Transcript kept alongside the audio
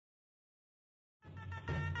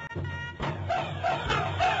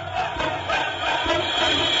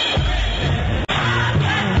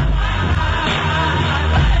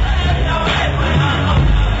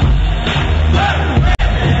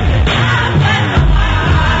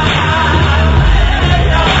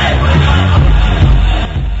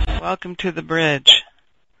Welcome to the bridge.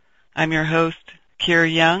 I'm your host, Kira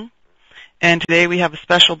Young, and today we have a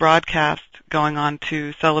special broadcast going on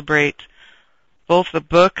to celebrate both the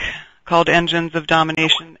book called Engines of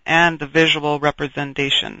Domination and the visual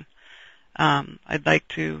representation. I'd like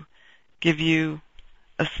to give you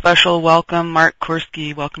a special welcome. Mark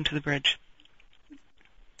Corske, welcome to the bridge.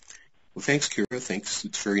 Well, thanks, Kira. Thanks.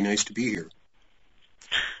 It's very nice to be here.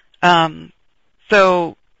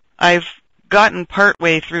 So I've gotten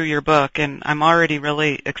partway through your book, and I'm already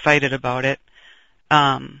really excited about it.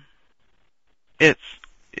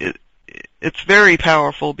 It's very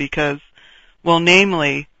powerful because, well,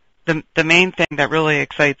 namely, the main thing that really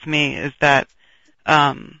excites me is that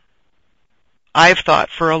I've thought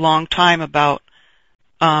for a long time about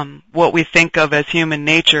what we think of as human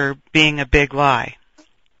nature being a big lie.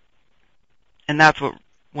 And that's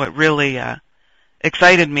what really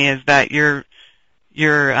excited me, is that you're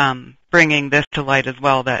bringing this to light as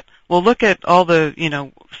well. That, well, look at all the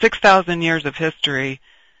 6,000 years of history,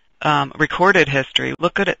 recorded history.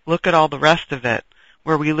 Look at all the rest of it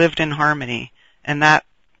where we lived in harmony, and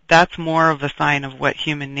that's more of a sign of what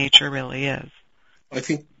human nature really is. I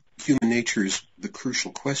think human nature is the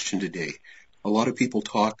crucial question today. A lot of people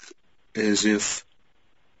talk as if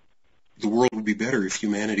the world would be better if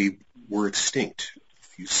humanity were extinct.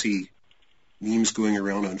 You see memes going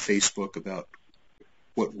around on Facebook about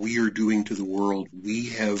what we are doing to the world. We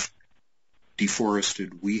have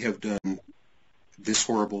deforested. We have done this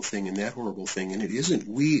horrible thing and that horrible thing. And it isn't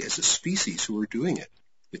we as a species who are doing it.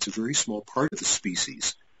 It's a very small part of the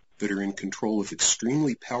species that are in control of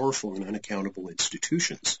extremely powerful and unaccountable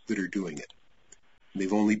institutions that are doing it.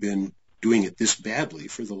 They've only been doing it this badly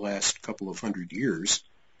for the last couple of hundred years,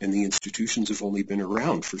 and the institutions have only been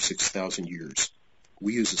around for 6,000 years.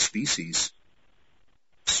 We as a species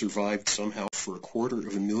survived somehow for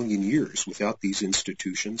 250,000 years without these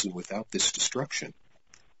institutions and without this destruction.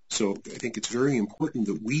 So I think it's very important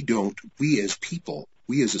that we as people,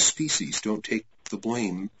 we as a species, don't take the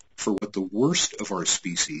blame for what the worst of our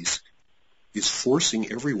species is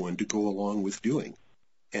forcing everyone to go along with doing,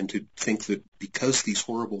 and to think that because these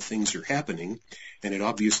horrible things are happening, and it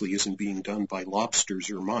obviously isn't being done by lobsters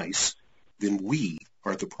or mice, then we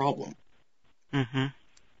are the problem. Mm-hmm.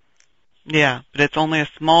 Yeah, but it's only a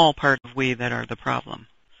small part of we that are the problem.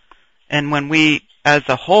 And when we, as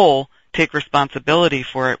a whole, take responsibility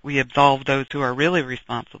for it, we absolve those who are really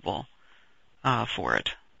responsible for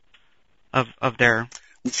it, of their...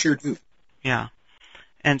 We sure do. Yeah.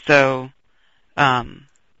 And so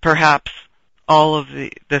perhaps all of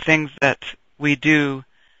the things that we do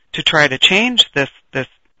to try to change this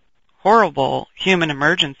horrible human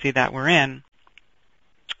emergency that we're in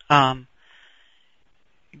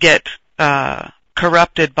get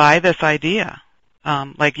corrupted by this idea.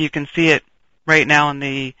 Like you can see it right now in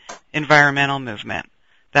the environmental movement,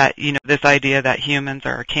 that, this idea that humans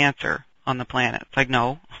are a cancer on the planet. It's like,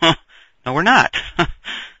 no, no, we're not.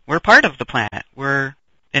 We're part of the planet. We're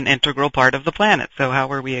an integral part of the planet. So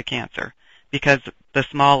how are we a cancer? Because the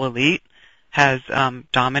small elite has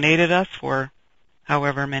dominated us for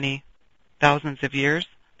however many thousands of years.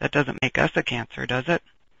 That doesn't make us a cancer, does it?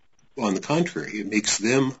 Well, on the contrary, it makes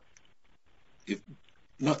them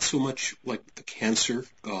not so much like a cancer.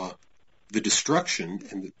 The destruction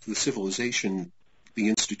and the civilization, the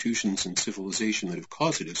institutions and civilization that have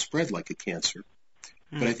caused it have spread like a cancer.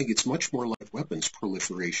 But I think it's much more like weapons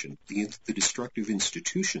proliferation. The destructive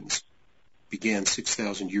institutions began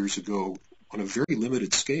 6,000 years ago on a very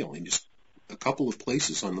limited scale in just a couple of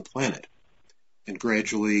places on the planet. And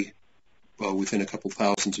gradually, within a couple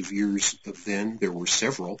thousands of years of then, there were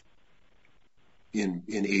several in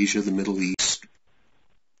Asia, the Middle East,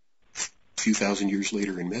 a few thousand years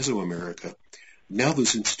later in Mesoamerica. Now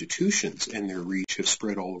those institutions and their reach have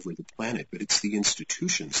spread all over the planet, but it's the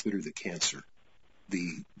institutions that are the cancer.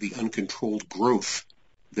 The uncontrolled growth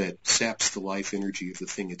that saps the life energy of the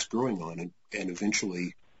thing it's growing on and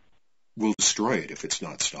eventually will destroy it if it's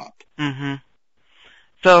not stopped. Mm-hmm.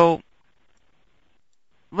 So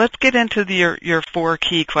let's get into your four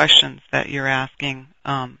key questions that you're asking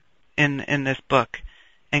in this book,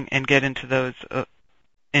 and get into those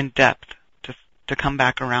in depth to come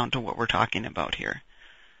back around to what we're talking about here,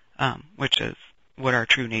 which is what our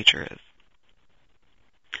true nature is.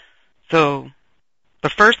 So the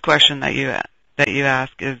first question that you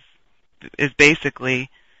ask is basically,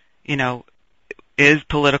 is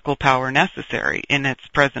political power necessary in its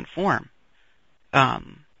present form?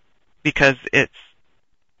 Because it's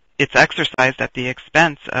exercised at the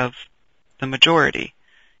expense of the majority.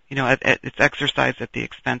 It's exercised at the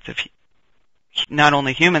expense of not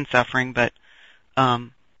only human suffering but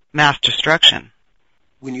mass destruction.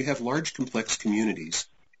 when you have large, complex communities,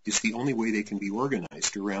 it's the only way they can be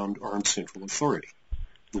organized around armed central authority,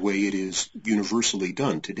 the way it is universally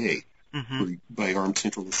done today. Mm-hmm. By armed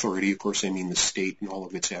central authority, of course, I mean the state and all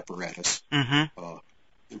of its apparatus,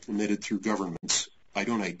 implemented through governments. I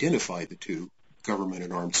don't identify the two, government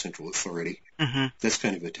and armed central authority. Mm-hmm. That's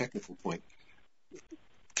kind of a technical point.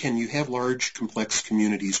 Can you have large, complex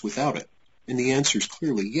communities without it? And the answer is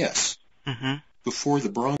clearly yes. Mm-hmm. Before the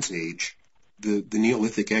Bronze Age, the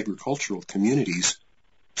Neolithic agricultural communities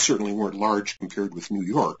certainly weren't large compared with New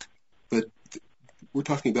York, but we're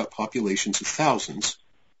talking about populations of thousands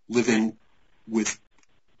living with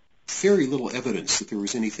very little evidence that there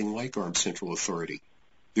was anything like armed central authority.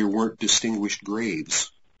 There weren't distinguished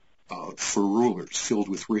graves for rulers filled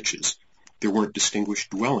with riches. There weren't distinguished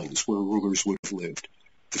dwellings where rulers would have lived.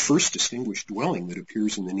 The first distinguished dwelling that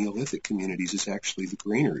appears in the Neolithic communities is actually the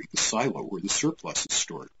granary, the silo, where the surplus is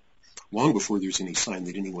stored, long before there's any sign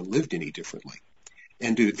that anyone lived any differently.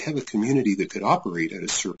 And to have a community that could operate at a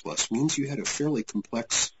surplus means you had a fairly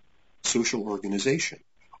complex social organization.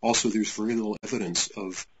 Also, there's very little evidence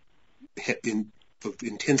of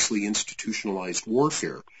intensely institutionalized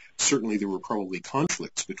warfare. Certainly, there were probably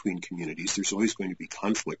conflicts between communities. There's always going to be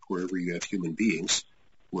conflict wherever you have human beings.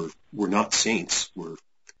 We're not saints. We're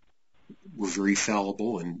very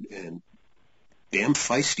fallible and damn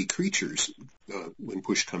feisty creatures when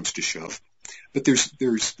push comes to shove. But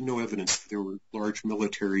there's no evidence that there were large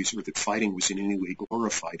militaries or that fighting was in any way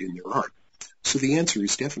glorified in their art. So the answer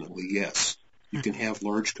is definitely yes. You can have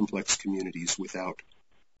large, complex communities without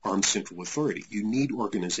armed central authority. You need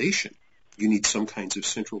organization. You need some kinds of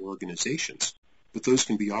central organizations. But those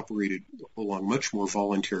can be operated along much more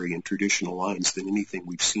voluntary and traditional lines than anything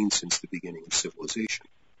we've seen since the beginning of civilization.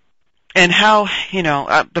 And how,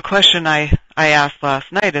 the question I asked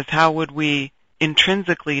last night is how would we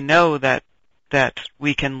intrinsically know that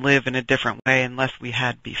we can live in a different way unless we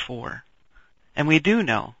had before? And we do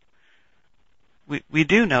know. We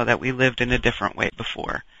do know that we lived in a different way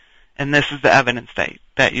before. And this is the evidence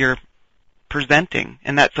that you're presenting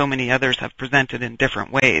and that so many others have presented in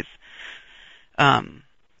different ways.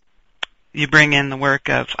 You bring in the work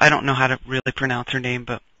of, I don't know how to really pronounce her name,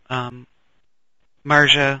 but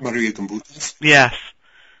Maria Gimbutas? Yes.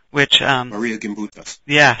 Which Maria Gimbutas.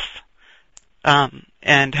 Yes.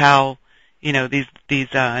 And how, these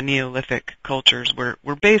Neolithic cultures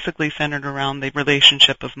were basically centered around the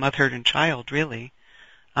relationship of mother and child, really,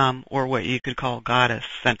 or what you could call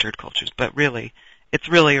goddess-centered cultures. But really, it's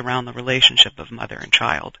really around the relationship of mother and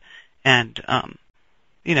child. And,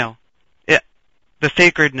 the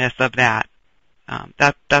sacredness of that,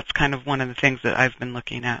 that's kind of one of the things that I've been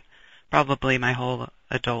looking at probably my whole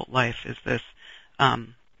adult life is this,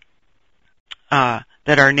 that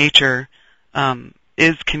our nature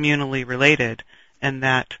is communally related and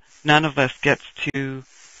that none of us gets to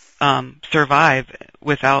survive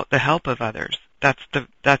without the help of others. That's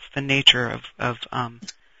the nature of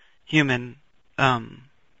human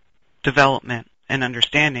development and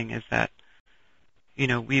understanding is that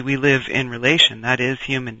we live in relation. That is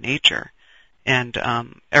human nature, and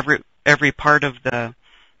every part of the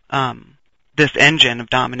this engine of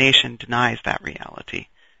domination denies that reality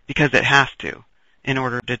because it has to in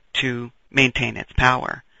order to maintain its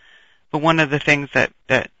power. But one of the things that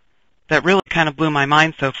really kind of blew my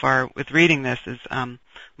mind so far with reading this is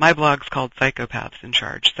my blog's called Psychopaths in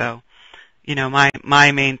Charge. So,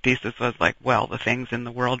 my main thesis was like, well, the things in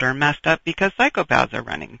the world are messed up because psychopaths are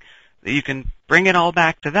running. You can bring it all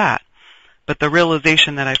back to that. But the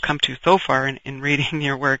realization that I've come to so far in reading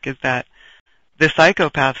your work is that the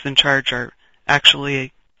psychopaths in charge are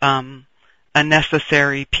actually a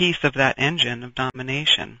necessary piece of that engine of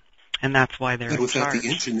domination, and that's why they're in charge. Without the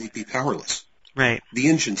engine, they'd be powerless. Right. The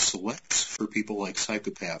engine selects for people like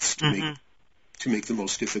psychopaths to make the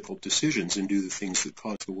most difficult decisions and do the things that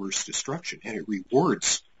cause the worst destruction, and it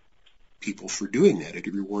rewards people for doing that. It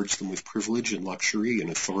rewards them with privilege and luxury and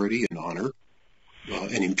authority and honor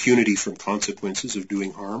and impunity from consequences of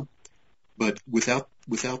doing harm. But without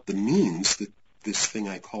the means that this thing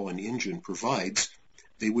I call an engine provides,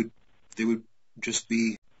 they would just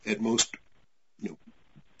be at most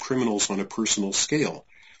criminals on a personal scale.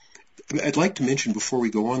 I'd like to mention before we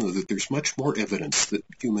go on, though, that there's much more evidence that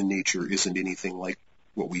human nature isn't anything like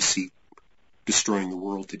what we see destroying the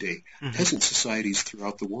world today. Mm-hmm. Peasant societies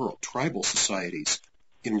throughout the world, tribal societies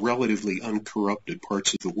in relatively uncorrupted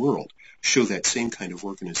parts of the world show that same kind of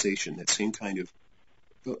organization, that same kind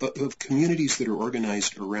of communities that are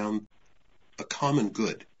organized around a common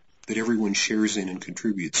good that everyone shares in and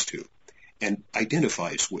contributes to and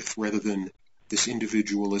identifies with, rather than this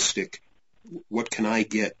individualistic what can I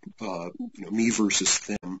get, me versus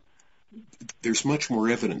them, there's much more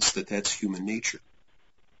evidence that that's human nature.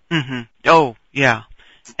 Mm-hmm. Oh, yeah.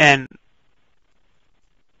 And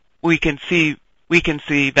we can see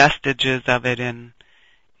vestiges of it in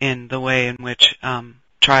the way in which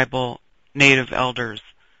tribal native elders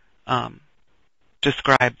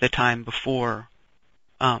describe the time before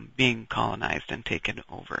being colonized and taken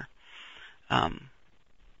over.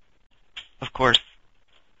 Of course,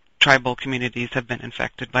 tribal communities have been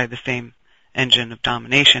infected by the same engine of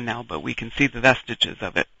domination now, but we can see the vestiges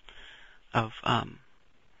of it, of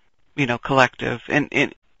collective,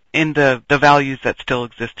 and in the values that still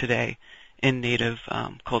exist today in native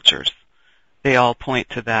cultures. They all point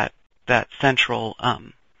to that central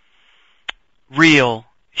real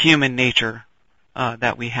human nature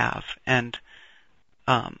that we have. And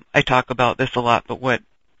I talk about this a lot, but what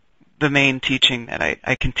the main teaching that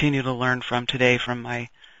I continue to learn from today from my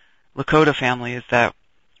Lakota family is that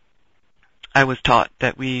I was taught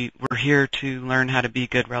that we were here to learn how to be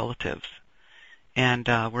good relatives, and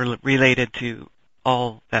we're related to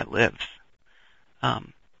all that lives.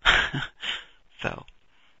 So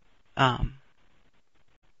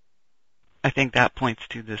I think that points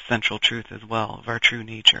to the central truth as well of our true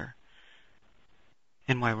nature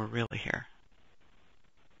and why we're really here.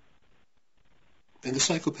 And the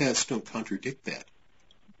psychopaths don't contradict that.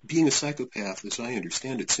 Being a psychopath, as I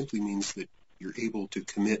understand it, simply means that you're able to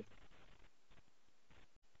commit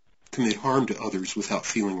harm to others without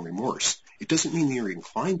feeling remorse. It doesn't mean you're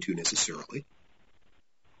inclined to necessarily.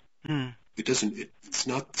 Mm. It's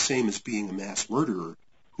not the same as being a mass murderer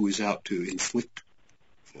who is out to inflict,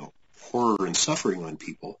 horror and suffering on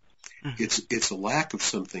people. Mm-hmm. It's a lack of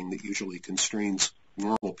something that usually constrains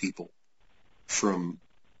normal people from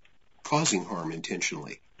causing harm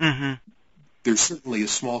intentionally. Mm-hmm. There's certainly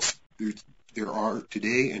there are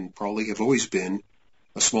today and probably have always been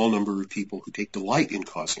a small number of people who take delight in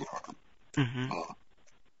causing harm. Mm-hmm.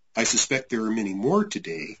 I suspect there are many more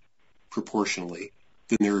today, proportionally,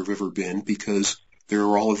 than there have ever been, because there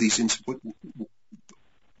are all of these.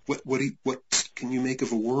 What can you make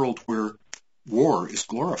of a world where war is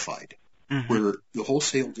glorified, mm-hmm. where the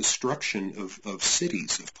wholesale destruction of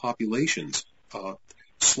cities, of populations,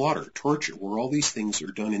 slaughter, torture, where all these things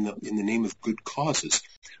are done in the name of good causes?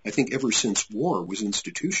 I think ever since war was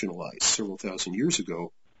institutionalized several thousand years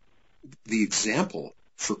ago, the example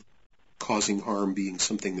for causing harm being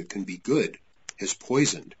something that can be good has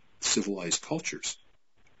poisoned civilized cultures.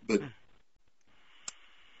 But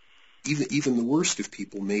even the worst of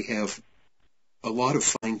people may have a lot of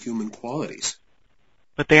fine human qualities.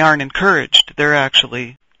 But they aren't encouraged. They're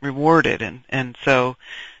actually rewarded. And so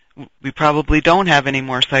we probably don't have any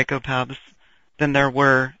more psychopaths than there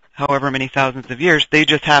were however many thousands of years. They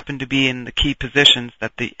just happen to be in the key positions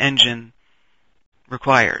that the engine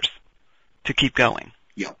requires to keep going.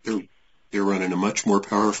 Yeah, they're running a much more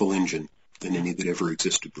powerful engine than any that ever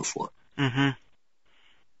existed before. Mm-hmm.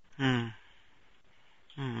 Hmm.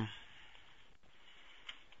 Hmm.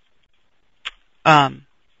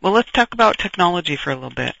 Well, let's talk about technology for a little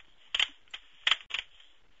bit,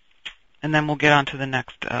 and then we'll get on to the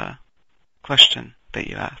next question that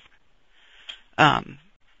you asked.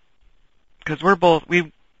 Because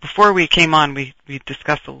before we came on, we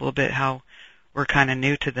discussed a little bit how we're kind of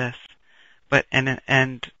new to this, but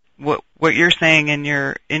and what you're saying in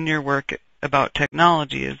your work about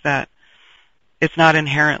technology is that it's not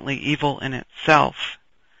inherently evil in itself,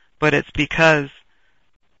 but it's because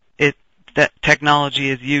that technology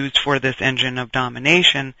is used for this engine of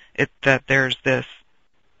domination, that there's this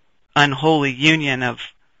unholy union of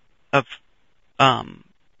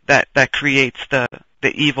that creates the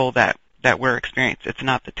evil that we're experiencing. It's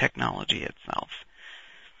not the technology itself.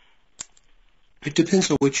 It depends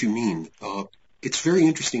on what you mean. It's a very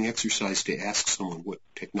interesting exercise to ask someone what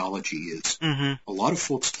technology is. Mm-hmm. A lot of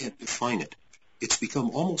folks can't define it. It's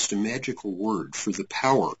become almost a magical word for the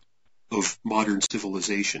power of modern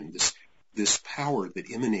civilization, this power that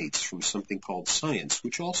emanates from something called science,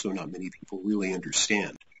 which also not many people really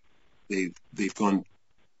understand. They've gone,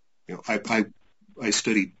 I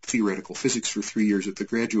studied theoretical physics for 3 years at the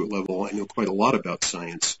graduate level. I know quite a lot about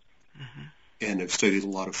science, mm-hmm. and I've studied a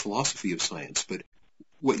lot of philosophy of science, but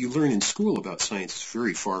what you learn in school about science is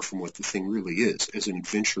very far from what the thing really is, as an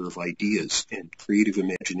adventure of ideas and creative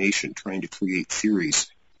imagination, trying to create theories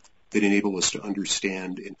that enable us to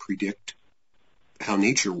understand and predict how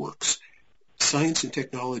nature works. Science and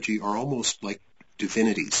technology are almost like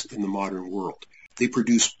divinities in the modern world. They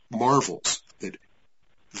produce marvels that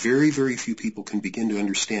very, very few people can begin to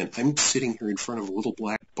understand. I'm sitting here in front of a little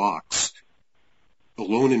black box,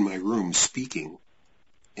 alone in my room, speaking,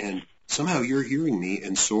 and somehow you're hearing me,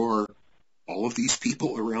 and so are all of these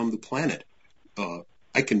people around the planet.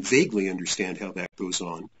 I can vaguely understand how that goes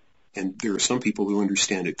on, and there are some people who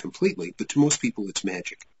understand it completely, but to most people it's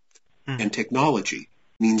magic. Mm-hmm. And technology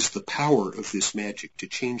means the power of this magic to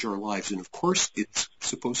change our lives, and of course it's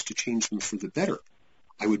supposed to change them for the better.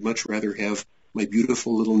 I would much rather have my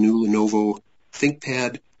beautiful little new Lenovo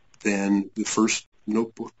ThinkPad than the first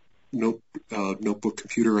notebook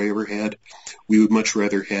computer I ever had. We would much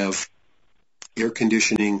rather have air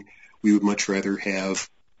conditioning. We would much rather have,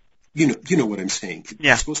 you know what I'm saying.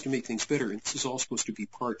 Yeah. It's supposed to make things better, and this is all supposed to be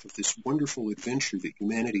part of this wonderful adventure that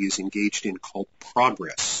humanity is engaged in called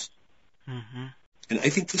progress. Mm-hmm. And I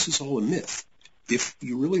think this is all a myth. If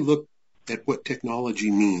you really look at what technology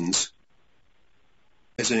means,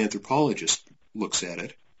 as an anthropologist looks at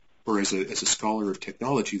it, or as a scholar of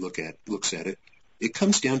technology looks at it, it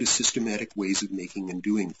comes down to systematic ways of making and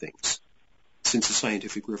doing things. Since the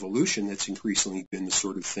scientific revolution, that's increasingly been the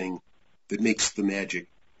sort of thing that makes the magic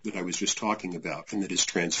that I was just talking about, and that has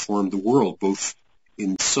transformed the world, both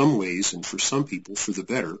in some ways and for some people for the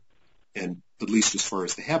better, and at least as far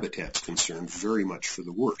as the habitat's concerned, very much for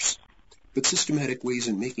the worse. But systematic ways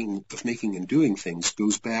of making and doing things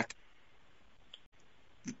goes back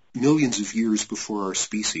millions of years before our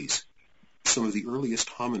species. Some of the earliest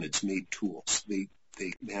hominids made tools. They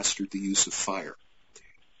mastered the use of fire.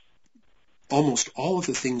 Almost all of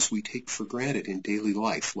the things we take for granted in daily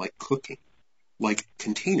life, like cooking, like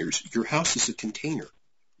containers. Your house is a container.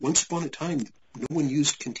 Once upon a time, no one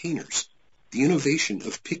used containers. The innovation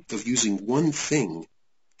of using one thing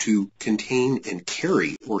to contain and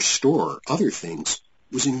carry or store other things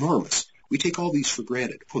was enormous. We take all these for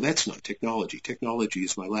granted. Oh, that's not technology. Technology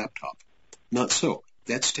is my laptop. Not so.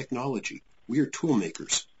 That's technology. We are tool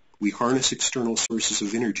makers. We harness external sources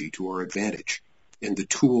of energy to our advantage, and the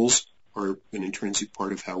tools are an intrinsic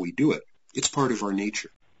part of how we do it. It's part of our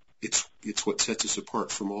nature. It's what sets us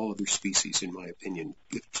apart from all other species, in my opinion,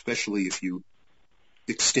 especially if you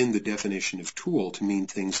extend the definition of tool to mean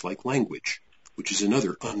things like language, which is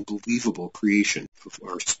another unbelievable creation of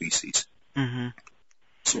our species. Mm-hmm.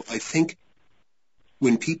 So I think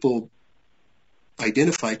when people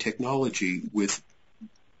identify technology with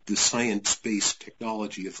the science-based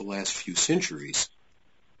technology of the last few centuries,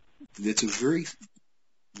 that's a very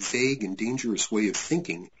vague and dangerous way of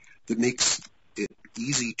thinking that makes it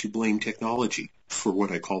easy to blame technology for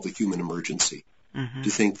what I call the human emergency. Mm-hmm. To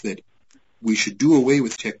think that we should do away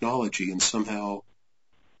with technology and somehow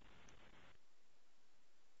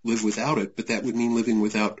live without it, but that would mean living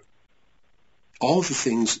without all of the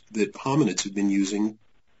things that hominids have been using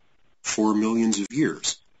for millions of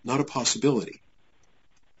years. Not a possibility.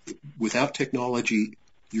 Without technology,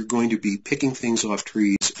 you're going to be picking things off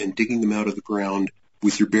trees and digging them out of the ground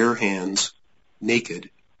with your bare hands, naked.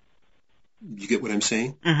 You get what I'm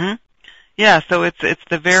saying? Mm-hmm. Yeah, so it's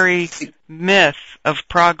the very myth of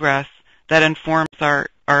progress that informs our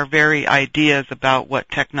very ideas about what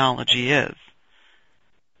technology is.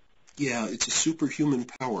 Yeah, it's a superhuman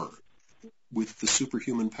power with the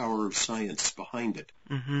superhuman power of science behind it.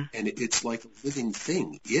 Mm-hmm. And it's like a living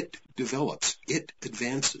thing. It develops. It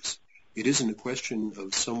advances. It isn't a question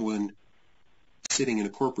of someone sitting in a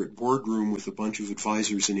corporate boardroom with a bunch of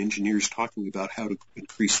advisors and engineers talking about how to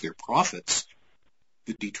increase their profits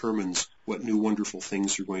that determines what new wonderful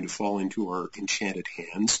things are going to fall into our enchanted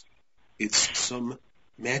hands. It's some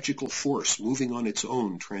magical force moving on its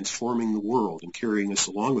own, transforming the world and carrying us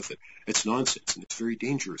along with it. It's nonsense, and it's very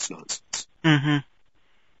dangerous nonsense. Mm-hmm.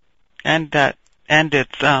 And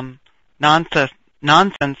it's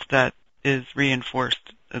nonsense that is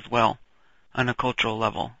reinforced as well on a cultural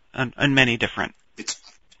level on many different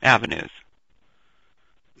avenues.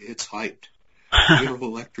 It's hyped. General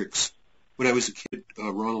Electric's. When I was a kid,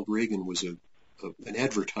 Ronald Reagan was an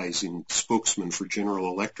advertising spokesman for General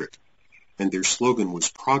Electric, and their slogan was,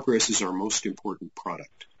 "Progress is our most important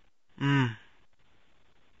product." Mm.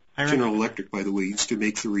 General Electric, by the way, used to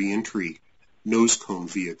make the re-entry nose cone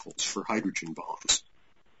vehicles for hydrogen bombs.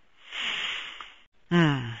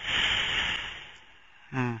 Mm-hmm.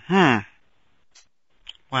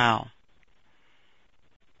 Wow.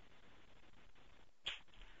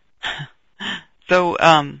 So,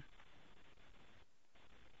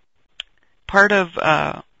 part of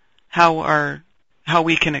how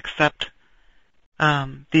we can accept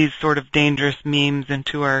these sort of dangerous memes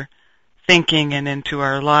into our thinking and into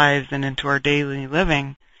our lives and into our daily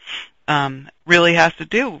living really has to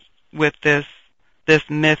do with this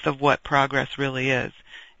myth of what progress really is,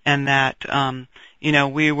 and that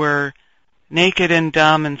we were naked and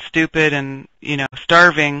dumb and stupid and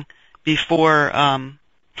starving before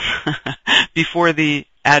before the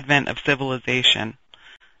advent of civilization,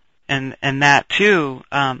 and that too,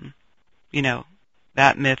 you know,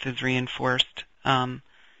 that myth is reinforced in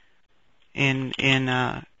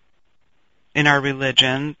our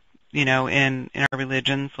religion, you know, in our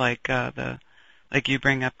religions, like like you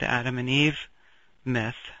bring up the Adam and Eve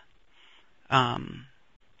myth, and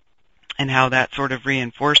how that sort of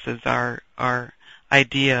reinforces our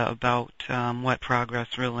idea about what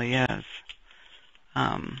progress really is,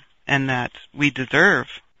 and that we deserve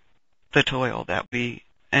the toil that we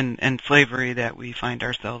and slavery that we find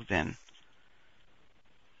ourselves in.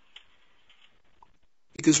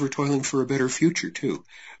 Because we're toiling for a better future, too.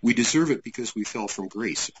 We deserve it because we fell from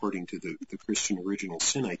grace, according to the Christian original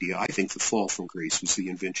sin idea. I think the fall from grace was the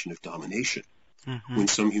invention of domination, when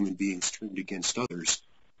some human beings turned against others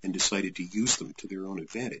and decided to use them to their own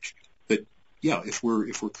advantage. But, yeah, if we're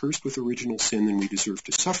cursed with original sin, then we deserve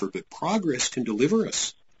to suffer. But progress can deliver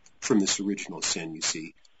us from this original sin, you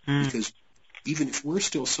see, because even if we're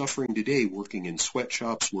still suffering today, working in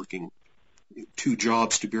sweatshops, working 2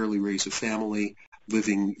 jobs to barely raise a family,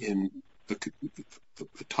 living in a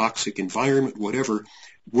toxic environment, whatever,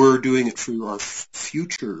 we're doing it for our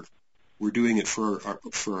future. We're doing it for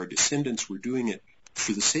our descendants. We're doing it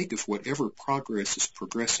for the sake of whatever progress is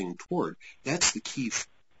progressing toward. That's the key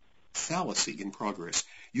fallacy in progress.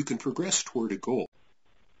 You can progress toward a goal,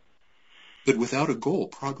 but without a goal,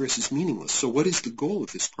 progress is meaningless. So what is the goal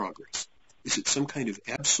of this progress? Is it some kind of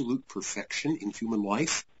absolute perfection in human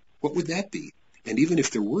life? What would that be? And even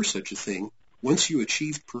if there were such a thing, once you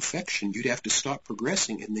achieved perfection, you'd have to stop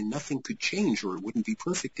progressing, and then nothing could change, or it wouldn't be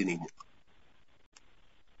perfect anymore.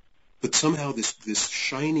 But somehow this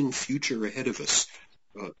shining future ahead of us,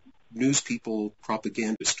 news people,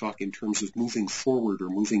 propagandists talk in terms of moving forward or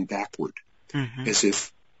moving backward, as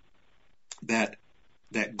if that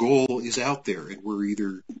goal is out there, and we're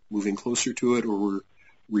either moving closer to it or we're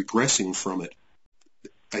regressing from it.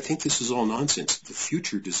 I think this is all nonsense. The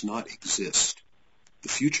future does not exist. The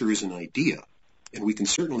future is an idea, and we can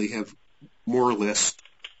certainly have more or less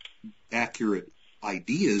accurate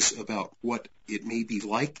ideas about what it may be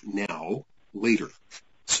like now, later,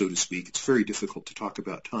 so to speak. It's very difficult to talk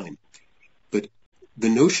about time. But the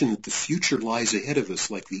notion that the future lies ahead of us,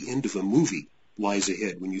 like the end of a movie lies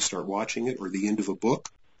ahead when you start watching it, or the end of a book,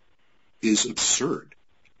 is absurd.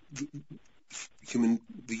 The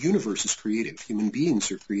universe is creative. Human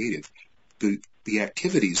beings are creative. The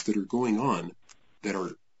activities that are going on that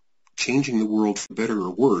are changing the world for better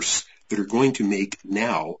or worse, that are going to make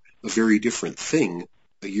now a very different thing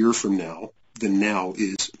a year from now than now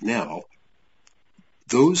is now,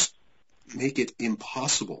 those make it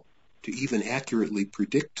impossible to even accurately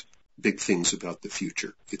predict big things about the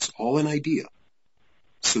future. It's all an idea.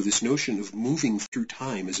 So this notion of moving through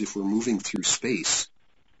time as if we're moving through space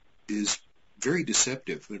is very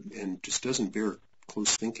deceptive and just doesn't bear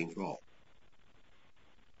close thinking at all.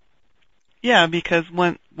 Yeah, because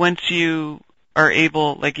once you are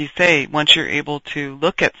able, like you say, once you're able to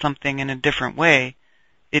look at something in a different way,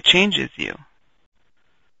 it changes you.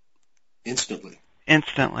 Instantly.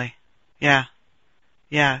 Yeah.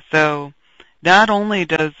 Yeah. So not only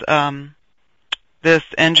does this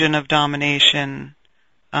engine of domination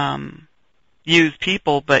use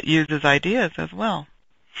people, but uses ideas as well.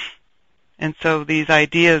 And so these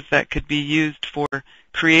ideas that could be used for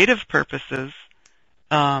creative purposes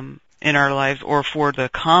in our lives or for the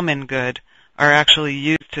common good are actually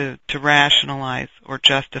used to rationalize or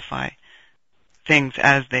justify things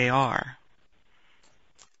as they are.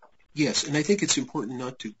 Yes, and I think it's important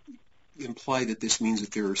not to imply that this means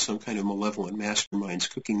that there are some kind of malevolent masterminds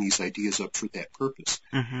cooking these ideas up for that purpose.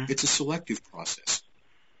 It's a selective process.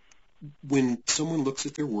 When someone looks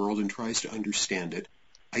at their world and tries to understand it,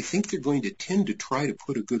 I think they're going to tend to try to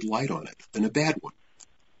put a good light on it than a bad one.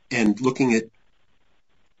 And looking at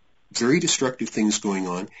very destructive things going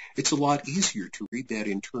on, it's a lot easier to read that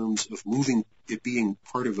in terms of it being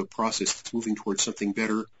part of a process that's moving towards something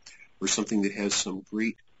better or something that has some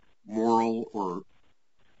great moral or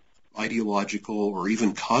ideological or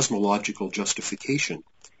even cosmological justification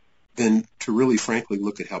than to really frankly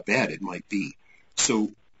look at how bad it might be. So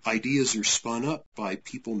ideas are spun up by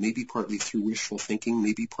people, maybe partly through wishful thinking,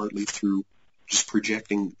 maybe partly through just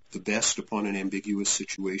projecting the best upon an ambiguous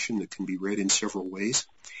situation that can be read in several ways.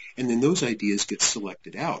 And then those ideas get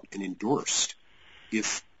selected out and endorsed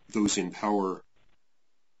if those in power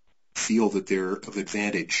feel that they're of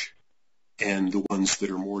advantage, and the ones that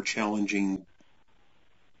are more challenging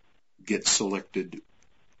get selected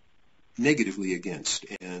negatively against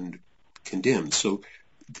and condemned. So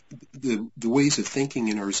the ways of thinking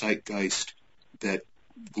in our zeitgeist that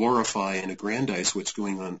glorify and aggrandize what's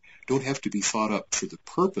going on don't have to be thought up for the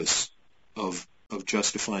purpose of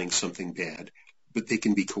justifying something bad, but they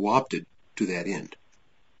can be co-opted to that end.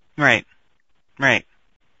 Right. Right.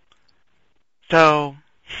 So,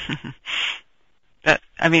 that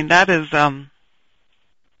is, I'm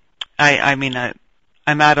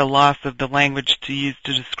at a loss of the language to use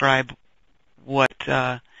to describe what,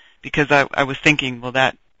 because I was thinking, well,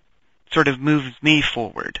 that sort of moves me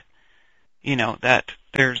forward, that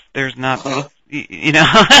there's not,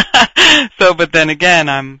 so, but then again,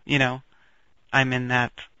 I'm in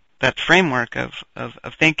that framework of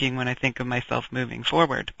thinking when I think of myself moving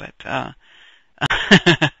forward, but,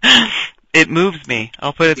 it moves me,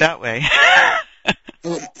 I'll put it that way.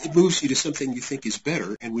 Well, it moves you to something you think is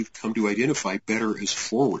better, and we've come to identify better as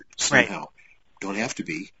forward somehow. Right. Don't have to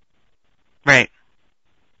be. Right.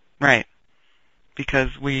 Right. Because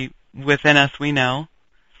within us, we know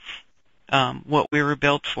what we were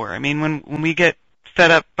built for. I mean, when we get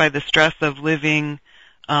fed up by the stress of living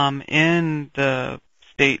in the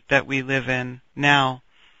state that we live in now,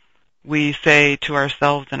 we say to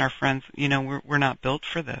ourselves and our friends, we're not built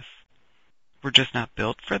for this. We're just not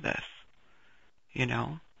built for this.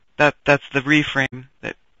 That's the reframe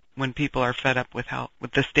that when people are fed up with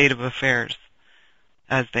the state of affairs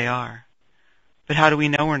as they are. But how do we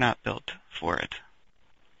know we're not built for it?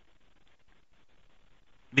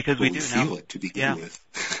 Because we do know. Feel it to begin with.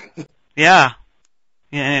 Yeah.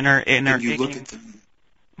 In our you look at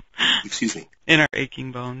excuse me. In our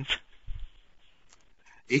aching bones.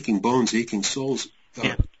 Aching bones, aching souls.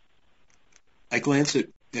 Yeah. I glance at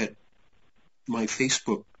my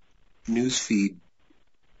Facebook news feed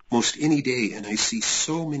most any day, and I see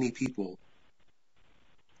so many people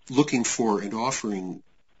looking for and offering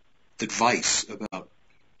advice about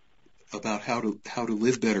how to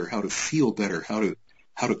live better, how to feel better, how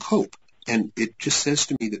to cope. And it just says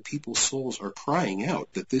to me that people's souls are crying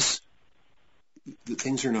out that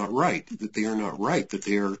things are not right, that they are not right, that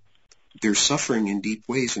they're suffering in deep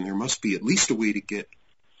ways, and there must be at least a way to get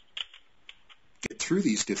through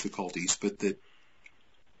these difficulties, but that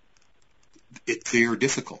they are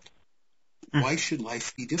difficult. Why should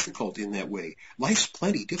life be difficult in that way? Life's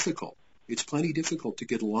plenty difficult. It's plenty difficult to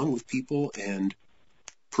get along with people and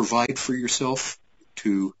provide for yourself,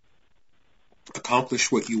 to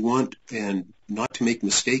accomplish what you want and not to make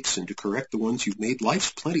mistakes and to correct the ones you've made.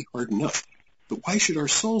 Life's plenty hard enough. But why should our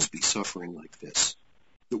souls be suffering like this?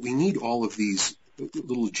 That we need all of these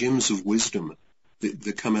little gems of wisdom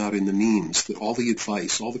that come out in the memes, that all the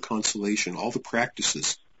advice, all the consolation, all the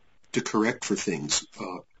practices to correct for things,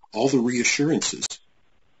 all the reassurances.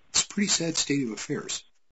 It's a pretty sad state of affairs.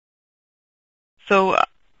 So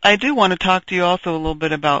I do want to talk to you also a little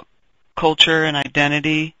bit about culture and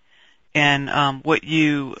identity and what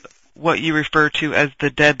you refer to as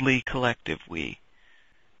the deadly collective we.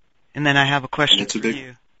 And then I have a question for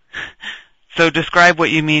you. So describe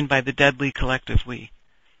what you mean by the deadly collective we.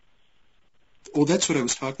 Well, that's what I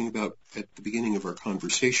was talking about at the beginning of our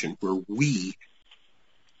conversation, where we,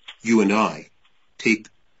 you and I, take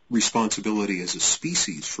responsibility as a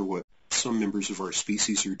species for what some members of our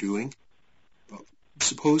species are doing.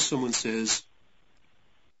 Suppose someone says,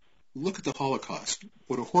 look at the Holocaust.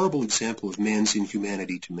 What a horrible example of man's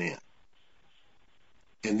inhumanity to man.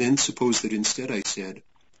 And then suppose that instead I said,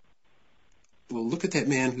 well, look at that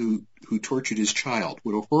man who tortured his child.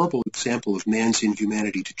 What a horrible example of man's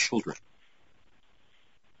inhumanity to children.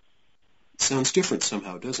 It sounds different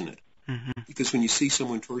somehow, doesn't it? Mm-hmm. Because when you see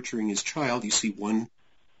someone torturing his child, you see one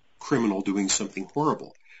criminal doing something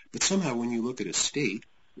horrible. But somehow when you look at a state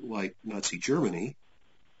like Nazi Germany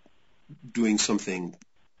doing something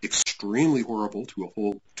extremely horrible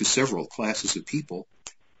to several classes of people,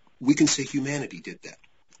 we can say humanity did that.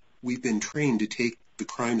 We've been trained to take the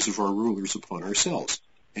crimes of our rulers upon ourselves,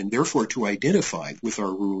 and therefore to identify with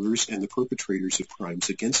our rulers and the perpetrators of crimes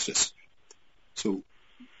against us. So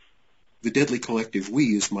the deadly collective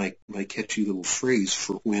we is my catchy little phrase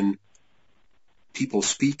for when people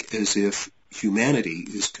speak as if humanity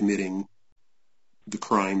is committing the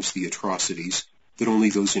crimes, the atrocities that only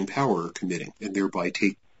those in power are committing, and thereby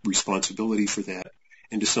take responsibility for that,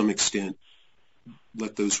 and to some extent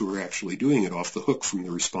let those who are actually doing it off the hook from the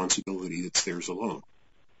responsibility that's theirs alone.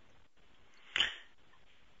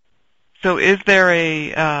 So is there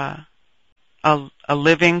a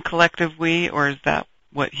living collective we, or is that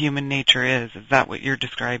what human nature is? Is that what you're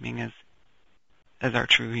describing as our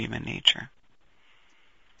true human nature?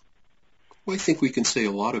 Well, I think we can say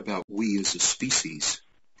a lot about we as a species,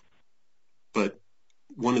 but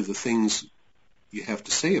one of the things you have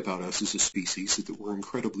to say about us as a species is that we're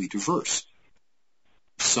incredibly diverse.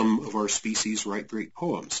 Some of our species write great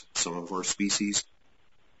poems. Some of our species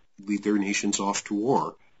lead their nations off to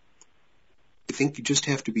war. I think you just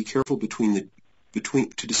have to be careful to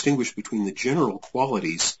distinguish between the general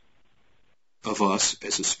qualities of us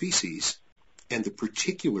as a species and the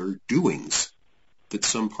particular doings that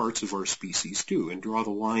some parts of our species do, and draw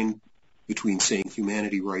the line between saying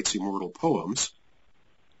humanity writes immortal poems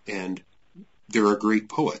and there are great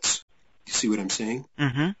poets. You see what I'm saying?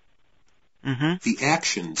 Mm-hmm. Mm-hmm. The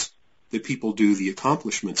actions that people do, the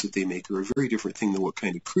accomplishments that they make, are a very different thing than what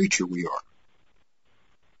kind of creature we are.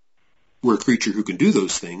 We're a creature who can do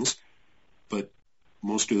those things, but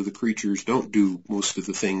most of the creatures don't do most of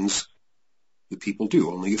the things that people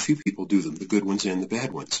do. Only a few people do them, the good ones and the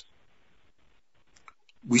bad ones.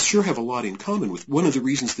 We sure have a lot in common with one of the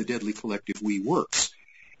reasons the Deadly Collective We works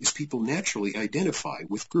is people naturally identify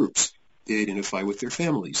with groups. They identify with their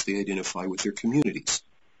families. They identify with their communities.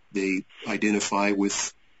 They identify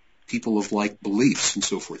with people of like beliefs and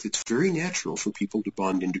so forth. It's very natural for people to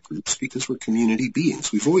bond into groups because we're community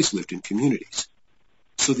beings. We've always lived in communities.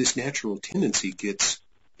 So this natural tendency gets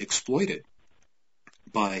exploited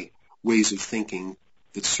by ways of thinking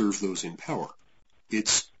that serve those in power.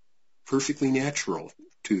 It's perfectly natural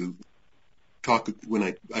to talk, when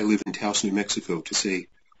I live in Taos, New Mexico, to say,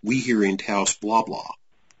 we here in Taos, blah, blah.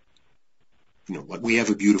 You know, like we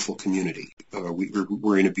have a beautiful community.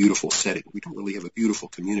 We're in a beautiful setting. We don't really have a beautiful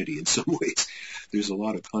community in some ways. There's a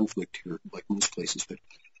lot of conflict here, like most places, but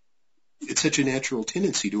it's such a natural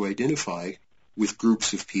tendency to identify with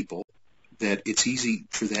groups of people that it's easy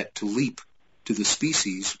for that to leap to the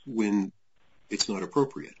species when it's not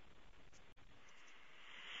appropriate.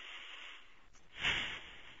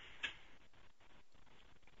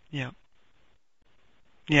 Yeah.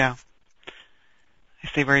 Yeah. I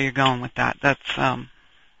see where you're going with that. That's an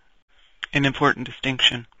important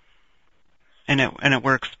distinction, and it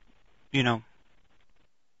works, you know.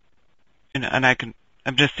 And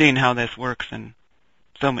I'm just seeing how this works, and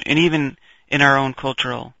even in our own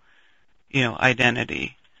cultural,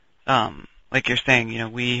 identity, like you're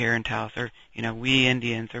saying, we here in Taos, or we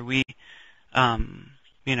Indians, or we,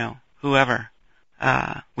 whoever,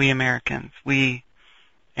 we Americans,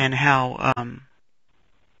 and how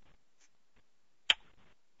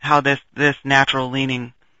this natural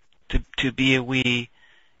leaning to be a we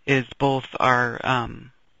is both our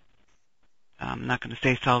I'm not going to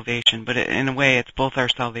say salvation, but in a way it's both our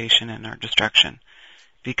salvation and our destruction,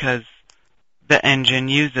 because the engine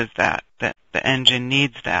uses that the engine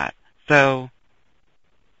needs that. So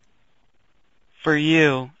for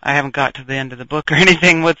you, I haven't got to the end of the book or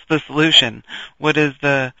anything. What's the solution? What is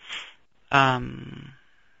the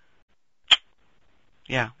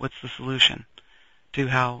what's the solution to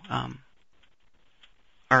how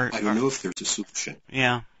I don't know if there's a solution.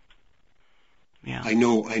 Yeah. I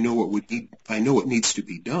know what needs to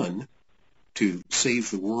be done to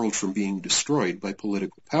save the world from being destroyed by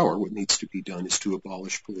political power. What needs to be done is to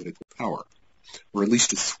abolish political power, or at least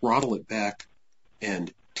to throttle it back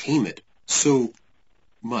and tame it so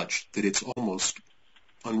much that it's almost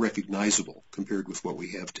unrecognizable compared with what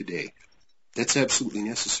we have today. That's absolutely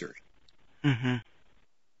necessary. Mm-hmm.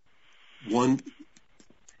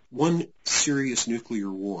 One serious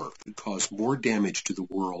nuclear war could cause more damage to the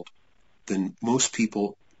world than most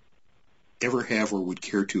people ever have or would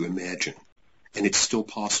care to imagine. And it's still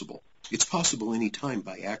possible. It's possible any time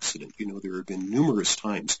by accident. There have been numerous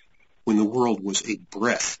times when the world was a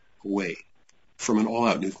breath away from an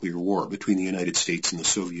all-out nuclear war between the United States and the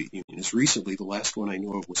Soviet Union. As recently, the last one I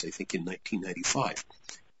know of was, I think, in 1995.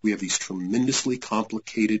 We have these tremendously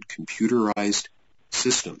complicated computerized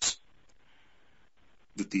systems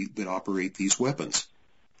that operate these weapons.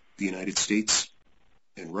 The United States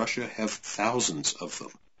and Russia have thousands of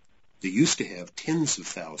them. They used to have tens of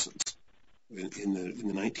thousands. In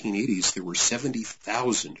the 1980s, there were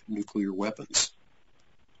 70,000 nuclear weapons.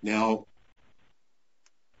 Now,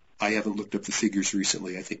 I haven't looked up the figures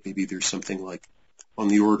recently. I think maybe there's something like on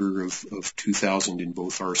the order of 2,000 in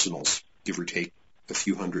both arsenals, give or take a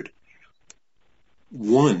few hundred.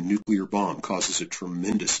 One nuclear bomb causes a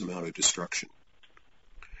tremendous amount of destruction.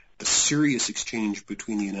 A serious exchange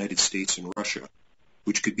between the United States and Russia,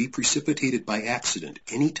 which could be precipitated by accident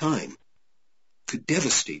any time, could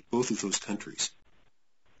devastate both of those countries.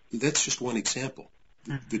 That's just one example,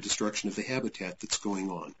 the destruction of the habitat that's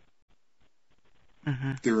going on.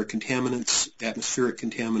 Mm-hmm. There are contaminants, atmospheric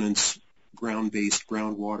contaminants, ground-based,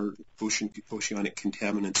 groundwater, oceanic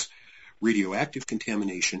contaminants, radioactive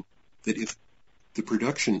contamination, that if the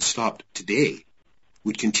production stopped today,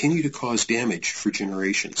 would continue to cause damage for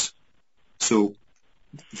generations. So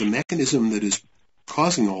the mechanism that is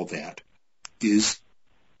causing all that is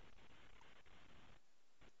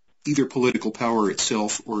either political power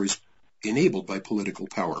itself or is enabled by political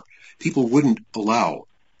power. People wouldn't allow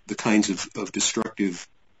the kinds of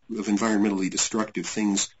environmentally destructive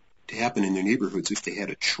things to happen in their neighborhoods if they had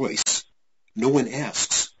a choice. No one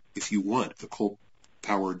asks if you want a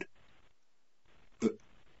coal-fired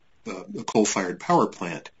power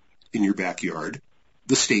plant in your backyard.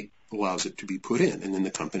 The state allows it to be put in, and then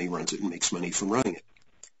the company runs it and makes money from running it.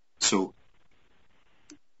 So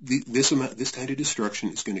this kind of destruction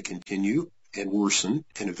is going to continue and worsen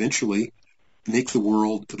and eventually make the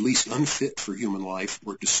world at least unfit for human life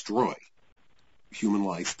or destroy human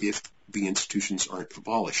life if the institutions aren't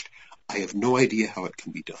abolished. I have no idea how it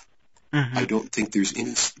can be done. Mm-hmm. I don't think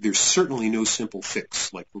there's certainly no simple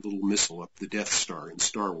fix like the little missile up the Death Star in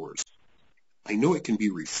Star Wars. I know it can be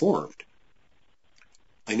reformed.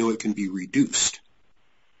 I know it can be reduced.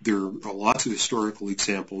 There are lots of historical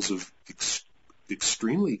examples of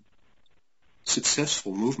extremely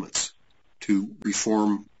successful movements to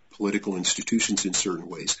reform political institutions in certain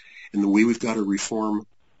ways. And the way we've got to reform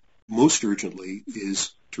most urgently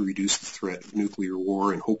is to reduce the threat of nuclear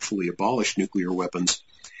war and hopefully abolish nuclear weapons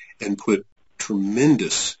and put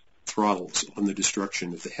tremendous throttles on the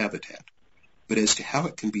destruction of the habitat. But as to how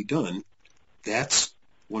it can be done, that's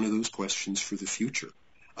one of those questions for the future.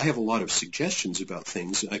 I have a lot of suggestions about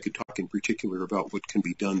things. I could talk in particular about what can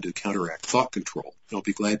be done to counteract thought control. I'll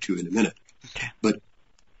be glad to in a minute. Okay. But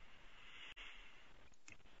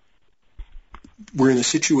we're in a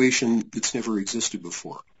situation that's never existed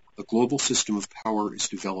before. A global system of power is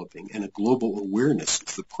developing, and a global awareness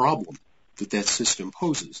of the problem that system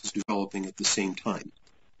poses is developing at the same time.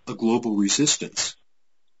 A global resistance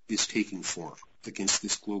is taking form against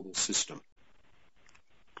this global system.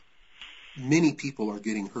 Many people are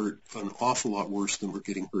getting hurt an awful lot worse than we're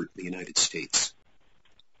getting hurt in the United States.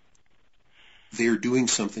 They're doing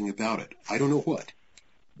something about it. I don't know what.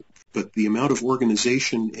 But the amount of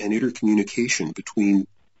organization and intercommunication between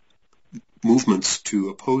movements to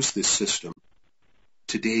oppose this system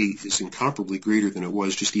today is incomparably greater than it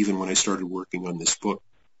was just even when I started working on this book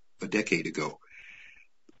a decade ago.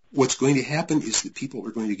 What's going to happen is that people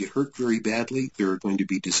are going to get hurt very badly, there are going to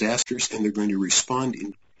be disasters, and they're going to respond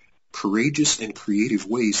in courageous and creative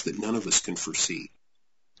ways that none of us can foresee.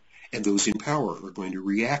 And those in power are going to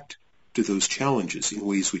react to those challenges in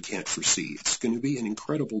ways we can't foresee. It's going to be an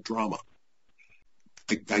incredible drama.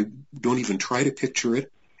 I don't even try to picture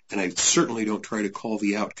it, and I certainly don't try to call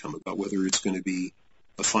the outcome about whether it's going to be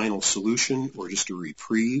a final solution or just a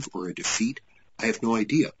reprieve or a defeat. I have no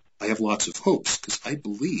idea. I have lots of hopes because I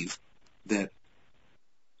believe that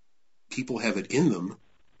people have it in them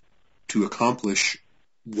to accomplish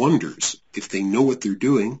wonders if they know what they're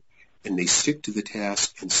doing and they stick to the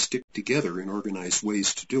task and stick together in organized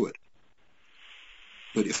ways to do it.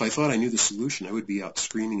 But if I thought I knew the solution, I would be out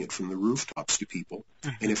screaming it from the rooftops to people.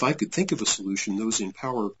 Mm-hmm. And if I could think of a solution, those in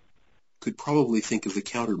power could probably think of the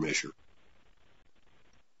countermeasure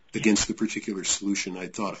against the particular solution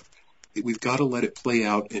I'd thought of. We've got to let it play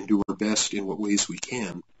out and do our best in what ways we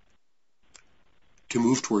can to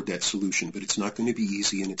move toward that solution. But it's not going to be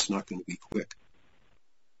easy and it's not going to be quick.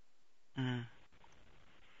 Mm.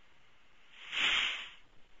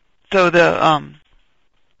 So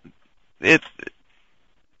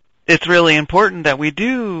it's really important that we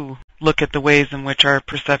do look at the ways in which our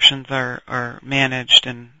perceptions are managed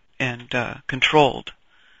and controlled,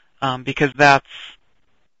 because that's,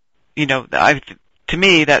 to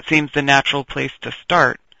me that seems the natural place to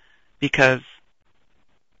start, because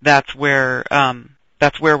that's where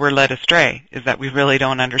we're led astray, is that we really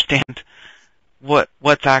don't understand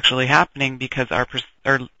what's actually happening, because our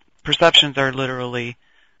perceptions are literally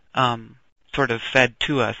sort of fed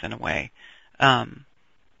to us in a way.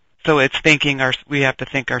 So it's we have to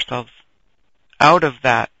think ourselves out of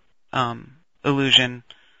that illusion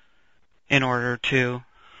in order to,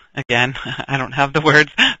 again, I don't have the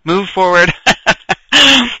words, move forward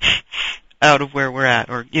out of where we're at,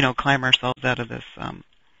 or, climb ourselves out of this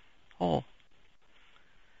hole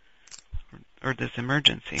or this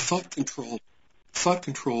emergency. Thought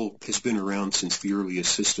control has been around since the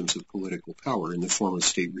earliest systems of political power in the form of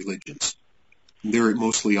state religions. There it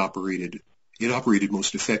mostly operated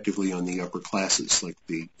most effectively on the upper classes, like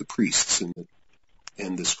the priests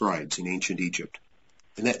and the scribes in ancient Egypt.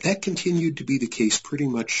 And that continued to be the case pretty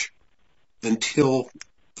much until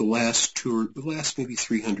the last maybe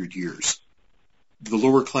 300 years. The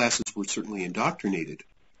lower classes were certainly indoctrinated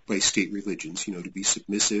by state religions, to be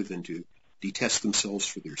submissive and to detest themselves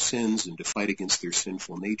for their sins and to fight against their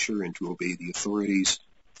sinful nature and to obey the authorities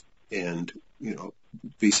and,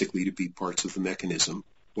 basically to be parts of the mechanism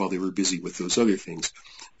while they were busy with those other things.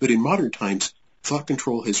 But in modern times, thought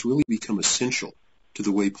control has really become essential to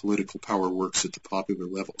the way political power works at the popular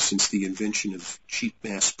level since the invention of cheap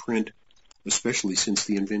mass print, especially since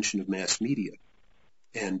the invention of mass media.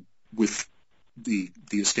 And with the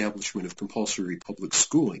establishment of compulsory public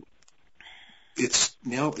schooling, it's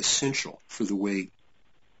now essential for the way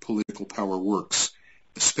political power works,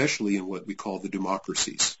 especially in what we call the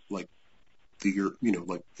democracies, like the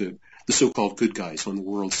so-called good guys on the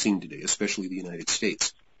world scene today, especially the United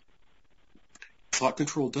States. Thought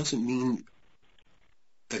control doesn't mean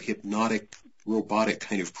a hypnotic, robotic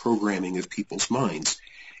kind of programming of people's minds.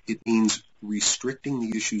 It means restricting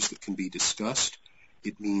the issues that can be discussed.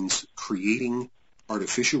 It means creating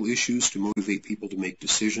artificial issues to motivate people to make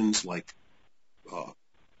decisions, like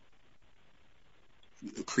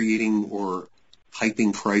creating or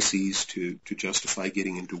hyping crises to justify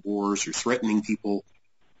getting into wars, or threatening people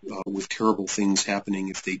with terrible things happening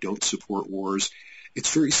if they don't support wars.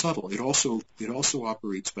 It's very subtle. It also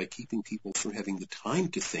operates by keeping people from having the time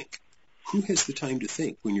to think. Who has the time to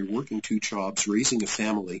think when you're working 2 jobs, raising a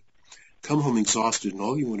family, come home exhausted, and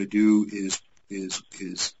all you want to do is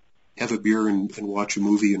have a beer and watch a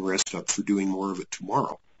movie and rest up for doing more of it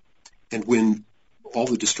tomorrow? And when all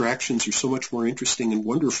the distractions are so much more interesting and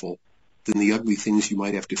wonderful than the ugly things you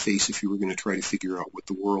might have to face if you were going to try to figure out what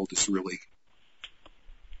the world is really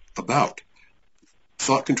about.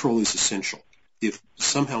 Thought control is essential. If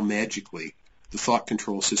somehow magically the thought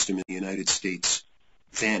control system in the United States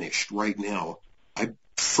vanished right now, I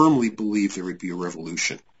firmly believe there would be a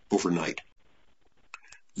revolution overnight.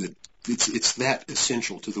 It's that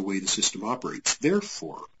essential to the way the system operates.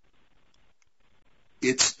 Therefore,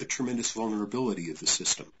 it's a tremendous vulnerability of the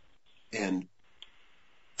system. And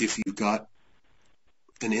if you've got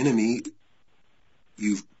an enemy,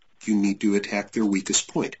 you need to attack their weakest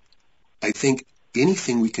point. I think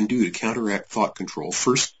anything we can do to counteract thought control,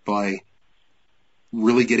 first by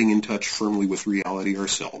really getting in touch firmly with reality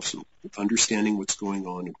ourselves, and understanding what's going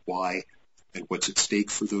on and why, and what's at stake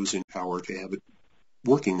for those in power to have it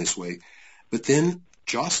working this way, but then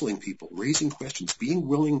jostling people, raising questions, being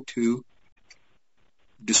willing to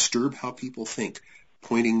disturb how people think,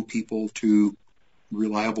 pointing people to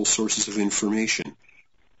reliable sources of information,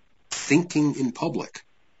 thinking in public.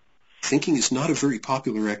 Thinking is not a very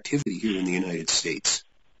popular activity here in the United States.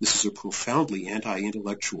 This is a profoundly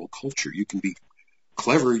anti-intellectual culture. You can be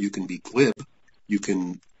clever, you can be glib, you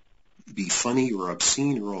can be funny or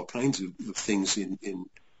obscene or all kinds of things in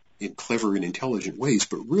clever and intelligent ways,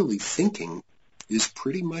 but really thinking is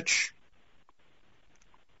pretty much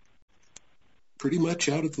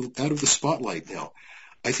out of the spotlight now.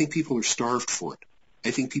 I think people are starved for it.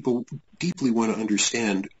 I think people deeply want to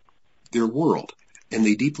understand their world, and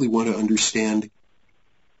they deeply want to understand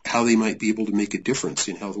how they might be able to make a difference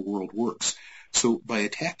in how the world works. So by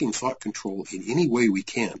attacking thought control in any way we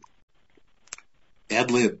can, ad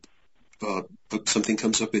lib, something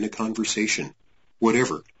comes up in a conversation,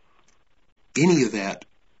 whatever, any of that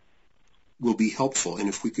will be helpful. And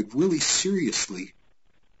if we could really seriously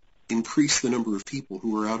increase the number of people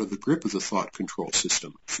who are out of the grip of the thought control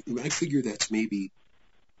system, I figure that's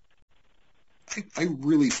I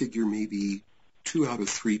really figure maybe 2 out of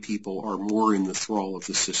 3 people are more in the thrall of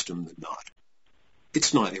the system than not.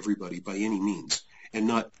 It's not everybody by any means, and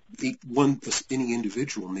not any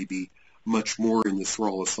individual may be much more in the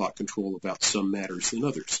thrall of thought control about some matters than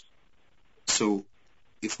others. So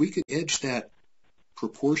if we could edge that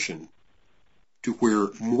proportion to where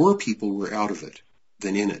more people were out of it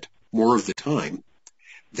than in it more of the time,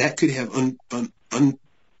 that could have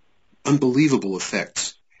unbelievable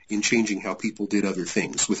effects in changing how people did other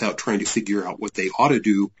things without trying to figure out what they ought to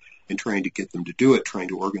do and trying to get them to do it, trying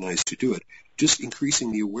to organize to do it. Just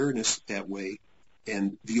increasing the awareness that way,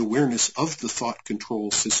 and the awareness of the thought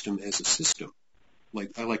control system as a system.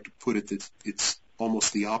 Like I like to put it that it's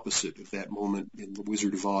almost the opposite of that moment in The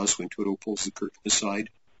Wizard of Oz when Toto pulls the curtain aside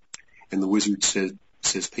and the wizard says,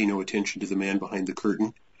 pay no attention to the man behind the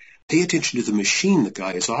curtain. Pay attention to the machine the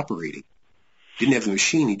guy is operating. Didn't have the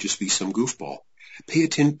machine, he'd just be some goofball. Pay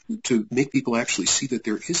attention to make people actually see that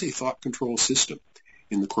there is a thought control system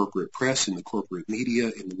in the corporate press, in the corporate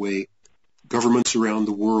media, in the way governments around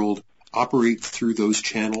the world operate through those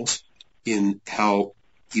channels, in how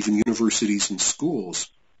even universities and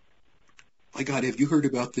schools. My God, have you heard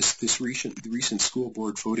about the recent school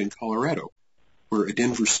board vote in Colorado, where a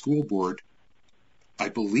Denver school board, I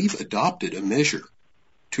believe, adopted a measure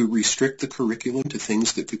to restrict the curriculum to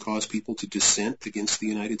things that could cause people to dissent against the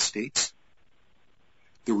United States?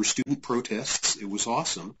 There were student protests. It was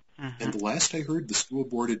awesome. Mm-hmm. And the last I heard, the school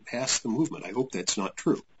board had passed the movement. I hope that's not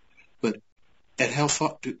true. But at how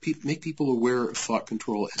to make people aware of thought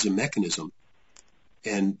control as a mechanism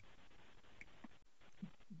And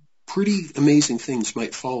pretty amazing things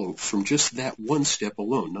might follow from just that one step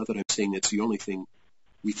alone. Not that I'm saying it's the only thing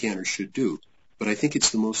we can or should do, but I think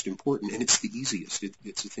it's the most important, and it's the easiest.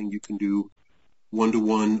 It's a thing you can do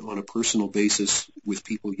one-to-one on a personal basis with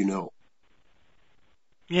people you know.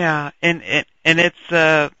 Yeah, and it's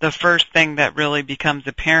the first thing that really becomes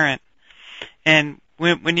apparent. And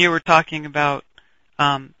when you were talking about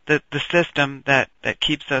the system that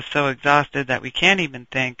keeps us so exhausted that we can't even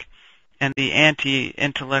think, and the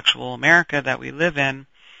anti-intellectual America that we live in,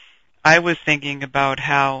 I was thinking about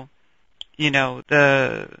how,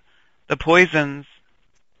 the poisons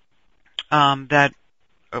that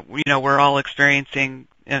we're all experiencing,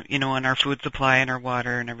 in our food supply and our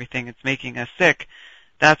water and everything. It's making us sick.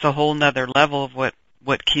 That's a whole nother level of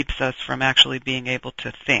what keeps us from actually being able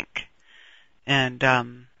to think. And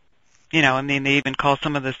they even call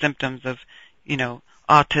some of the symptoms of,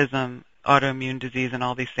 autism, autoimmune disease, and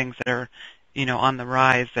all these things that are, on the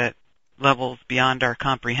rise at levels beyond our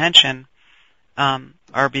comprehension,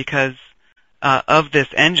 are because of this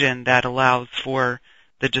engine that allows for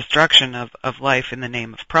the destruction of life in the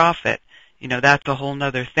name of profit. That's a whole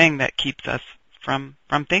nother thing that keeps us from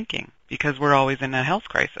thinking, because we're always in a health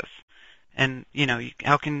crisis. And,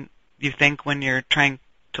 how can you think when you're trying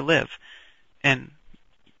to live? And,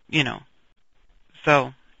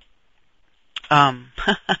 so,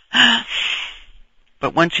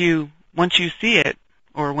 but once you see it,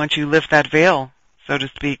 or once you lift that veil, so to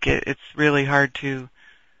speak, it's really hard to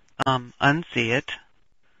unsee it.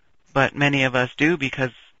 But many of us do,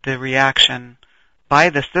 because the reaction by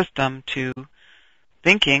the system to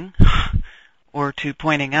thinking or to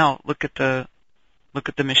pointing out, look at the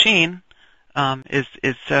machine,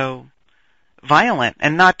 is so violent,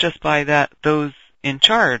 and not just by those in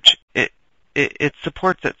charge. It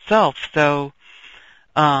supports itself. So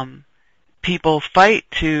people fight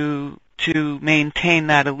to maintain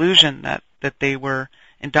that illusion that they were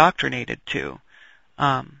indoctrinated to.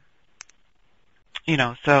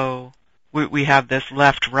 So we have this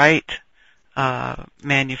left-right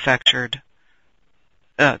manufactured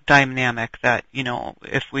dynamic that,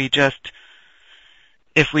 if we just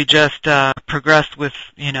progress with,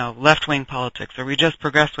 left-wing politics, or we just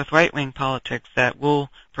progress with right-wing politics, that we'll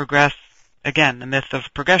progress, again, the myth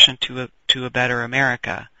of progression to a better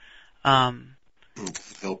America.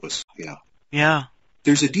 Help us, yeah. Yeah.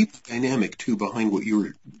 There's a deep dynamic too behind what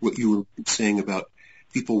you were saying about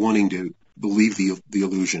people wanting to believe the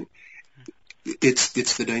illusion. It's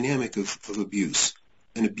the dynamic of abuse.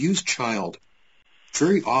 An abused child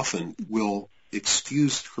very often will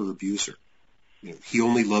excuse her abuser. He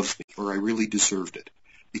only loves me, or I really deserved it,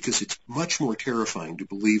 because it's much more terrifying to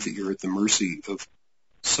believe that you're at the mercy of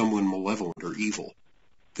someone malevolent or evil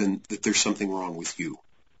than that there's something wrong with you.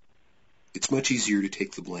 It's much easier to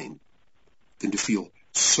take the blame than to feel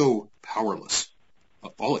so powerless.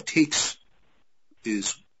 All it takes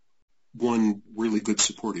is one really good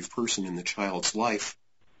supportive person in the child's life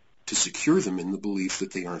to secure them in the belief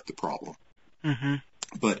that they aren't the problem. Mm-hmm.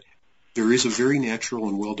 But there is a very natural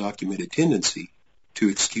and well-documented tendency to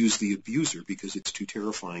excuse the abuser because it's too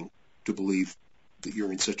terrifying to believe that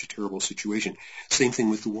you're in such a terrible situation. Same thing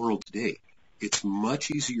with the world today. It's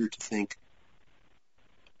much easier to think,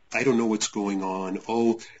 I don't know what's going on.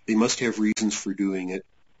 Oh, they must have reasons for doing it.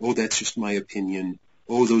 Oh, that's just my opinion.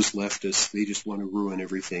 Oh, those leftists, they just want to ruin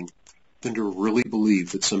everything. Than to really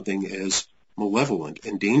believe that something as malevolent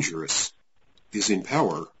and dangerous is in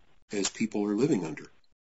power as people are living under.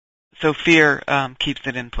 So fear keeps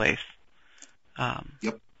it in place.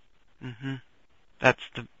 Yep. Mm-hmm. That's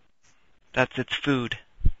its food,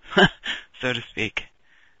 so to speak.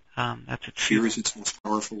 That's its fear fuel. Is its most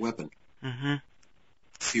powerful weapon. Mm-hmm.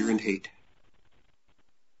 Fear and hate.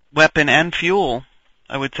 Weapon and fuel,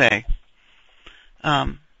 I would say.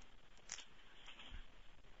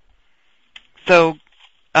 So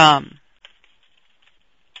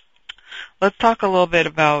let's talk a little bit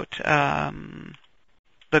about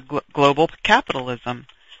the global capitalism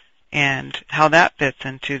and how that fits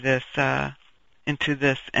into this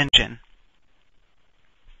engine.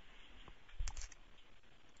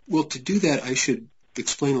 Well, to do that, I should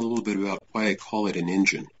explain a little bit about why I call it an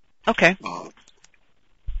engine. Okay.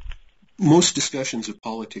 Most discussions of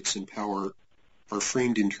politics and power are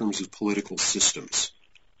framed in terms of political systems.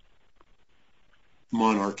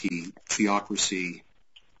 Monarchy, theocracy,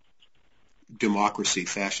 democracy,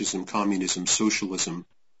 fascism, communism, socialism,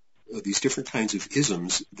 these different kinds of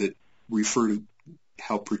isms that refer to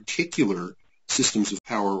how particular systems of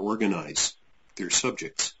power organize their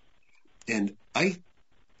subjects. And I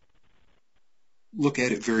look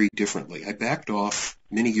at it very differently. I backed off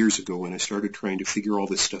many years ago when I started trying to figure all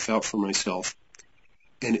this stuff out for myself,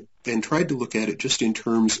 and tried to look at it just in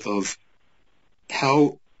terms of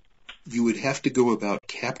how you would have to go about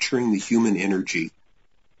capturing the human energy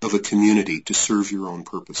of a community to serve your own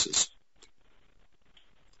purposes.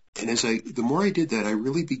 And the more I did that, I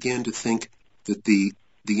really began to think that the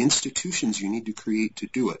institutions you need to create to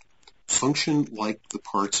do it function like the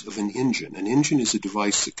parts of an engine. An engine is a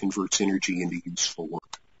device that converts energy into useful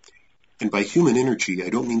work. And by human energy, I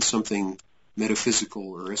don't mean something metaphysical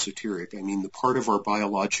or esoteric. I mean the part of our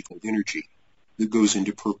biological energy that goes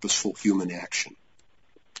into purposeful human action.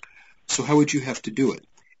 So how would you have to do it?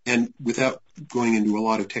 And without going into a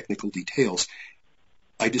lot of technical details,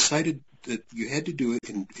 I decided that you had to do it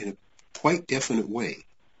in a quite definite way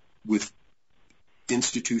with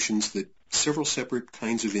several separate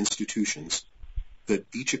kinds of institutions that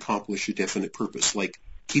each accomplish a definite purpose, like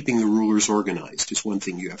keeping the rulers organized is one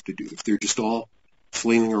thing you have to do. If they're just all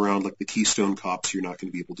flailing around like the Keystone Cops, you're not going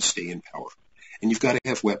to be able to stay in power. And you've got to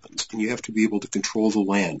have weapons, and you have to be able to control the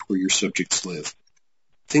land where your subjects live.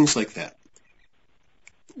 Things like that.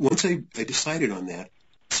 Once I decided on that,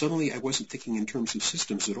 suddenly I wasn't thinking in terms of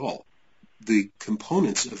systems at all. The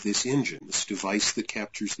components of this engine, this device that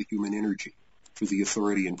captures the human energy for the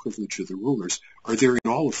authority and privilege of the rulers, are there in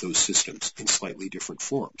all of those systems in slightly different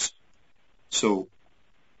forms. So,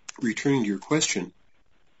 returning to your question,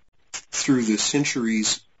 through the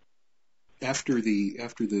centuries after the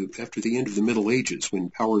end of the Middle Ages, when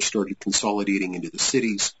power started consolidating into the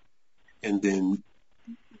cities, and then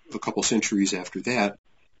a couple centuries after that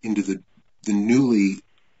into the newly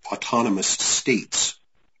autonomous states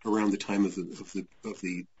around the time of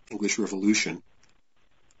the English Revolution,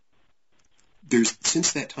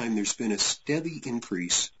 since that time there's been a steady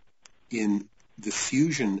increase in the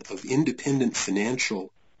fusion of independent financial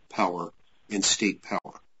power and state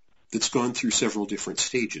power that's gone through several different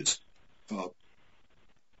stages.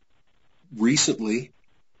 Recently,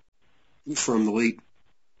 from the late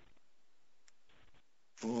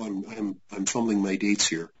I'm fumbling my dates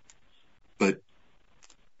here, but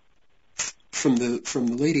from the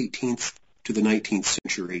late 18th to the 19th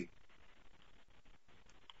century,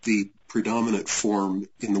 the predominant form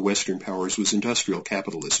in the Western powers was industrial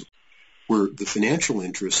capitalism, where the financial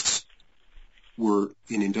interests were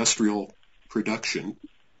in industrial production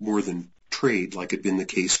more than trade, like had been the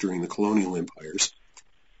case during the colonial empires.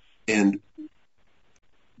 And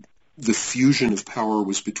the fusion of power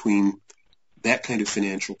was between that kind of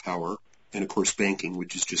financial power and, of course, banking,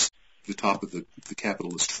 which is just the top of the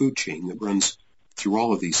capitalist food chain that runs through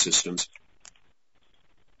all of these systems.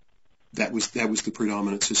 That was the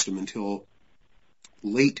predominant system until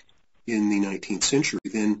late in the 19th century.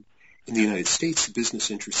 Then in the United States, the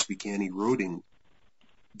business interests began eroding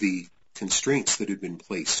the constraints that had been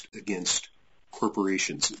placed against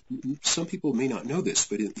corporations. Some people may not know this,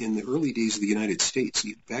 but in the early days of the United States,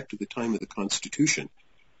 back to the time of the Constitution,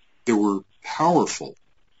 there were powerful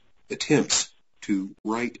attempts to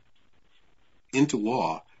write into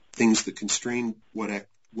law things that constrained what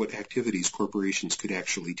activities corporations could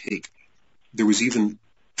actually take. There was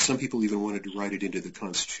some people even wanted to write it into the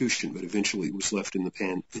Constitution, but eventually it was left in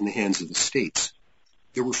the hands of the states.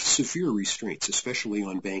 There were severe restraints, especially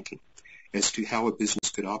on banking, as to how a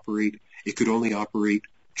business could operate. It could only operate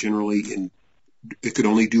it could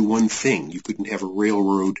only do one thing. You couldn't have a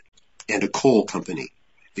railroad and a coal company.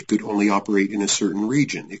 It could only operate in a certain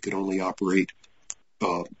region. It could only operate,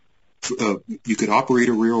 you could operate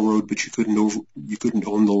a railroad, but you couldn't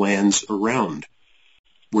own the lands around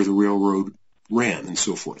where the railroad ran and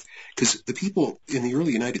so forth. Because the people in the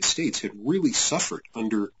early United States had really suffered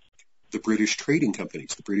under the British trading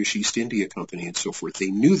companies, the British East India Company and so forth.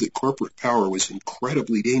 They knew that corporate power was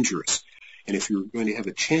incredibly dangerous. And if you were going to have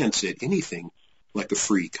a chance at anything like a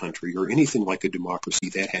free country or anything like a democracy,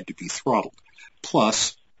 that had to be throttled.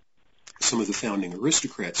 Plus, some of the founding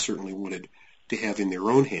aristocrats certainly wanted to have in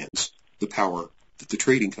their own hands the power that the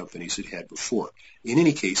trading companies had had before. In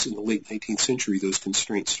any case, in the late 19th century, those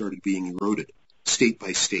constraints started being eroded state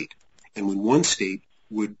by state. And when one state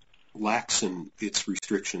would laxen its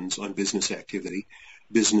restrictions on business activity,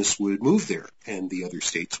 business would move there and the other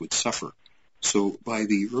states would suffer. So by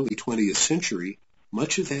the early 20th century,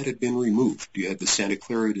 much of that had been removed. You had the Santa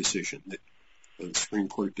Clara decision, the Supreme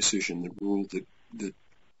Court decision that ruled that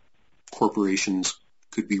corporations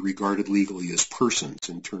could be regarded legally as persons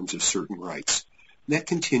in terms of certain rights. And that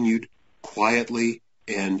continued quietly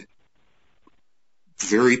and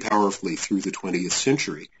very powerfully through the 20th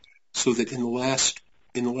century, so that in the last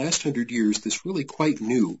 100 years, this really quite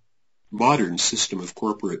new modern system of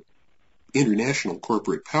international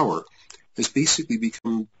corporate power has basically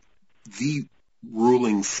become the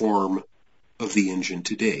ruling form of the engine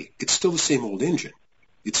today. It's still the same old engine.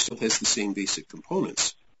 It still has the same basic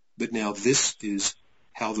components, but now this is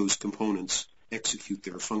how those components execute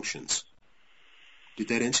their functions. Did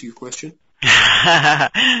that answer your question?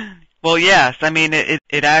 Well, yes. I mean,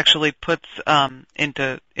 it actually puts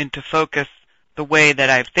into focus the way that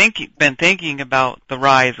I've been thinking about the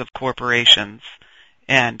rise of corporations,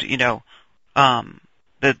 and the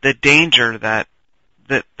danger that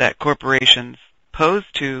corporations pose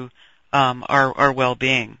to our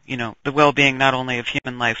well-being. The well-being not only of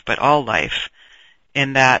human life but all life,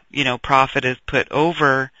 in that profit is put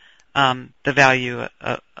over the value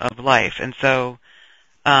of life, and so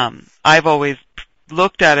I've always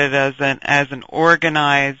looked at it as an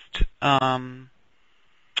organized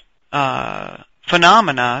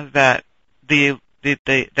phenomena that the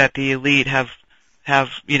elite have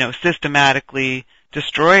systematically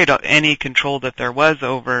destroyed any control that there was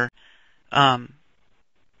over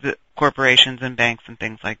the corporations and banks and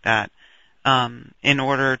things like that, in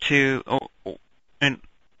order to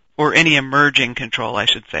or any emerging control, I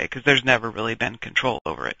should say, because there's never really been control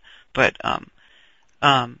over it. But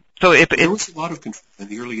so there was a lot of control in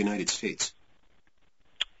the early United States.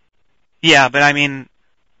 Yeah, but I mean,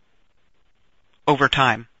 over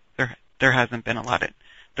time, there hasn't been a lot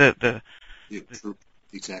of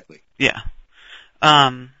exactly. Yeah.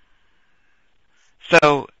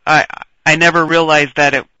 So I never realized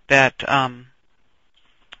I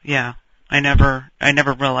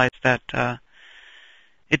never realized that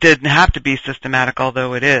it didn't have to be systematic,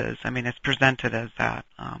 although it is. I mean, it's presented as that,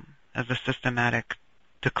 as a systematic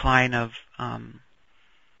decline of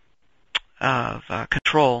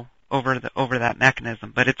control over that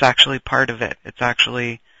mechanism, but it's actually part of it. It's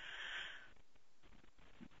actually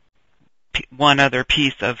one other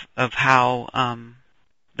piece of how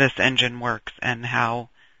this engine works, and how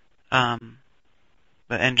the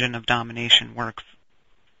engine of domination works.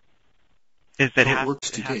 Is that it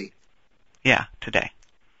works today? Yeah, today.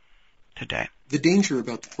 The danger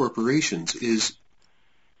about the corporations is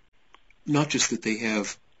not just that they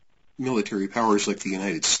have military powers like the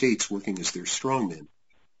United States working as their strongmen,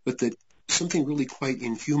 but that something really quite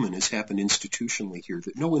inhuman has happened institutionally here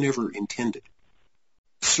that no one ever intended.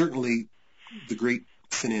 Certainly, the great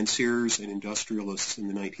financiers and industrialists in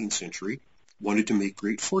the 19th century wanted to make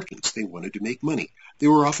great fortunes. They wanted to make money. They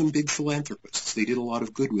were often big philanthropists. They did a lot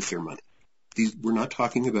of good with their money. We're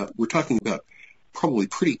talking about probably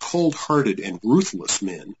pretty cold-hearted and ruthless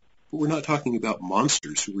men, but we're not talking about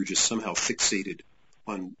monsters who were just somehow fixated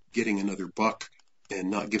on getting another buck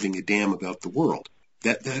and not giving a damn about the world.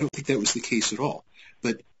 I don't think that was the case at all.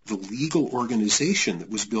 But the legal organization that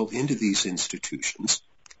was built into these institutions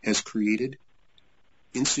has created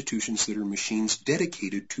institutions that are machines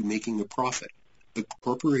dedicated to making a profit. The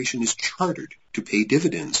corporation is chartered to pay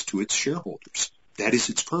dividends to its shareholders. That is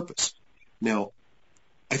its purpose. Now,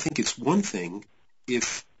 I think it's one thing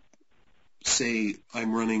if, say,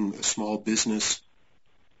 I'm running a small business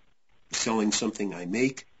selling something I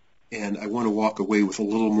make, and I want to walk away with a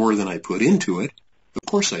little more than I put into it. Of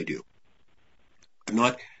course I do. I'm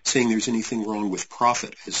not saying there's anything wrong with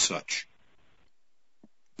profit as such.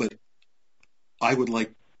 But I would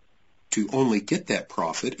like to only get that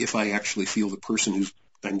profit if I actually feel the person who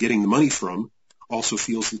I'm getting the money from also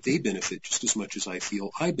feels that they benefit just as much as I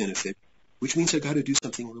feel I benefit, which means I've got to do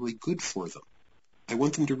something really good for them. I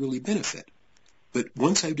want them to really benefit. But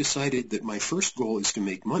once I've decided that my first goal is to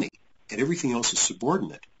make money and everything else is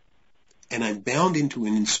subordinate, and I'm bound into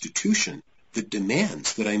an institution that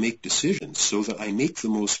demands that I make decisions so that I make the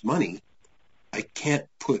most money, I can't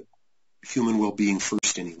put human well-being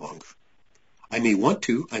first any longer. I may want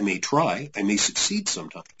to, I may try, I may succeed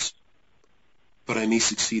sometimes, but I may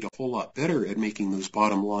succeed a whole lot better at making those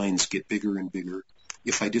bottom lines get bigger and bigger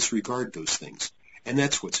if I disregard those things. And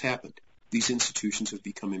that's what's happened. These institutions have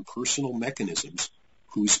become impersonal mechanisms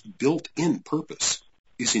whose built-in purpose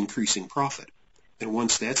is increasing profit. And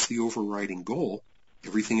once that's the overriding goal,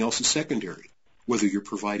 everything else is secondary. Whether you're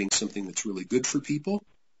providing something that's really good for people,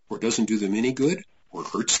 or doesn't do them any good, or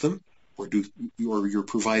hurts them, or you're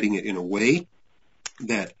providing it in a way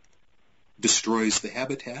that destroys the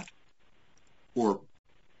habitat, or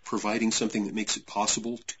providing something that makes it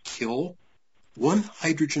possible to kill. One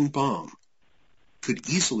hydrogen bomb could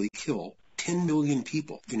easily kill 10 million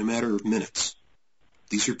people in a matter of minutes.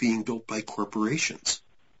 These are being built by corporations.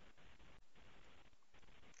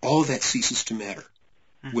 All of that ceases to matter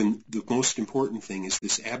when the most important thing is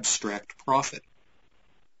this abstract profit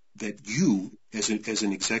that you, as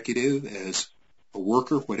an executive, as a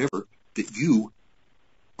worker, whatever, that you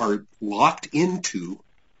are locked into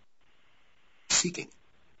seeking.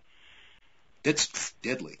 That's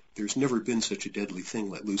deadly. There's never been such a deadly thing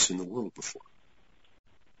let loose in the world before.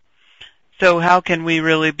 So how can we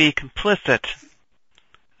really be complicit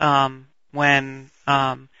when,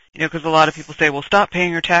 because a lot of people say, well, stop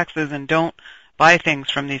paying your taxes and don't buy things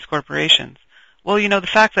from these corporations. Well, the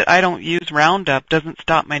fact that I don't use Roundup doesn't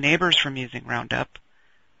stop my neighbors from using Roundup.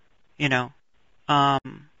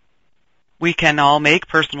 We can all make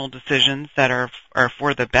personal decisions that are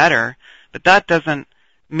for the better, but that doesn't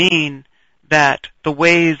mean that the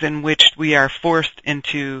ways in which we are forced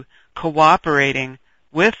into cooperating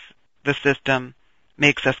with the system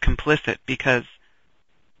makes us complicit, because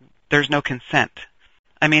there's no consent.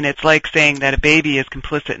 I mean, it's like saying that a baby is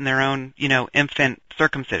complicit in their own, infant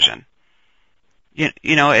circumcision.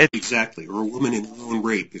 It's exactly, or a woman in her own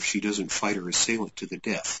rape if she doesn't fight her assailant to the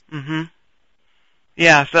death. Mm-hmm.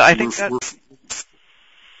 Yeah, so I think that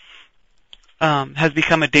has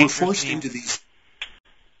become a dangerous We're forced meme. into these.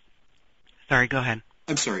 Sorry, go ahead.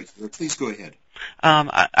 I'm sorry. Please go ahead.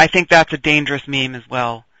 I think that's a dangerous meme as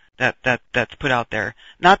well that's put out there.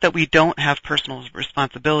 Not that we don't have personal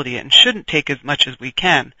responsibility and shouldn't take as much as we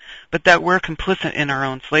can, but that we're complicit in our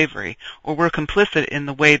own slavery, or we're complicit in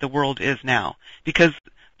the way the world is now, because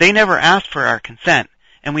they never asked for our consent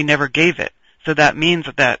and we never gave it. So that means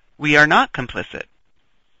that we are not complicit.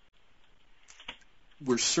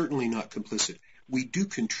 We're certainly not complicit. We do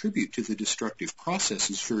contribute to the destructive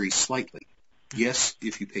processes very slightly. Yes,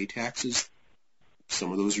 if you pay taxes,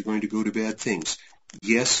 some of those are going to go to bad things.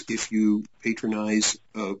 Yes, if you patronize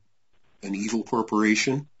an evil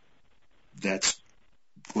corporation, that's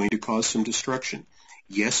going to cause some destruction.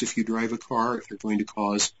 Yes, if you drive a car, you're going to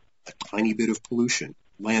cause a tiny bit of pollution,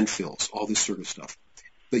 landfills, all this sort of stuff.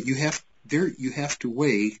 But you have to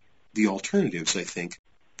weigh the alternatives, I think,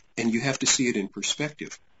 and you have to see it in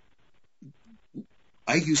perspective.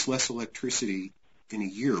 I use less electricity in a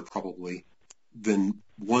year, probably, than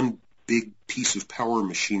one big piece of power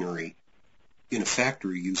machinery in a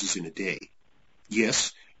factory uses in a day.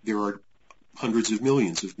 Yes, there are hundreds of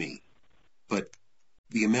millions of me, but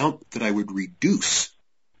the amount that I would reduce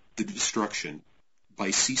the destruction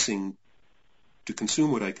by ceasing to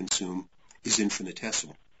consume what I consume is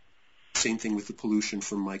infinitesimal. Same thing with the pollution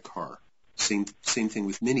from my car. Same thing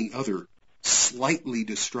with many other slightly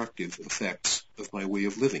destructive effects of my way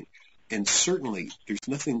of living. And certainly, there's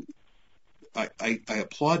nothing. I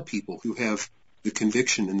applaud people who have the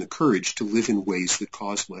conviction and the courage to live in ways that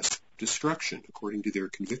cause less destruction according to their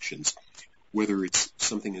convictions, whether it's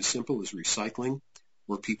something as simple as recycling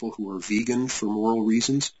or people who are vegan for moral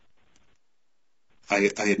reasons. I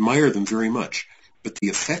admire them very much, but the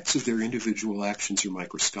effects of their individual actions are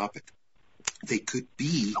microscopic. The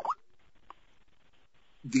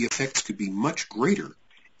effects could be much greater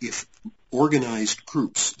if organized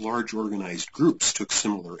groups, large organized groups, took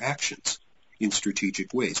similar actions in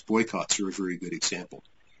strategic ways. Boycotts are a very good example.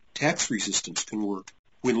 Tax resistance can work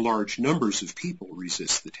when large numbers of people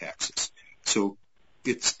resist the taxes. So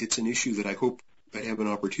it's an issue that I hope I have an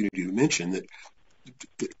opportunity to mention, that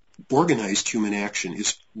organized human action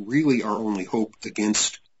is really our only hope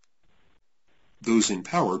against those in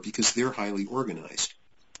power, because they're highly organized.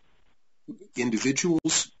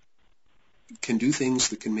 Individuals can do things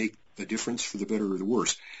that can make a difference for the better or the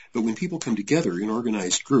worse, but when people come together in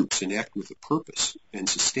organized groups and act with a purpose and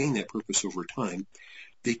sustain that purpose over time,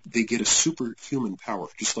 they get a superhuman power,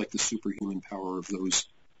 just like the superhuman power of those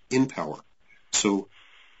in power. So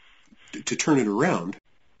to turn it around,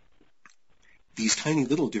 these tiny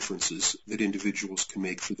little differences that individuals can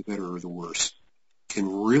make for the better or the worse can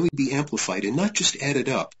really be amplified and not just added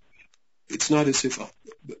up. It's not as if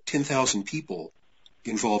 10,000 people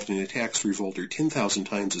involved in a tax revolt are 10,000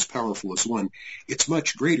 times as powerful as one. It's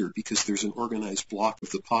much greater because there's an organized block of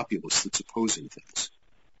the populace that's opposing things.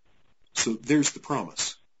 So there's the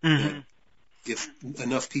promise. Mm-hmm. That if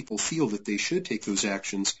enough people feel that they should take those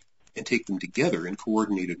actions and take them together in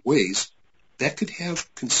coordinated ways, that could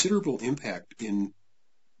have considerable impact in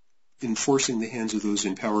forcing the hands of those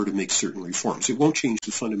in power to make certain reforms. It won't change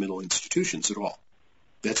the fundamental institutions at all.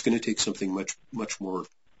 That's going to take something much, much more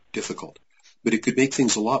difficult. But it could make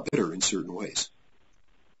things a lot better in certain ways.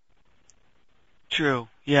 True.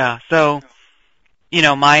 Yeah. So,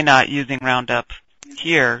 my not using Roundup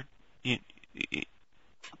here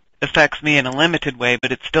affects me in a limited way,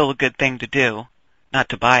 but it's still a good thing to do, not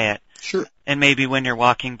to buy it. Sure. And maybe when you're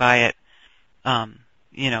walking by it,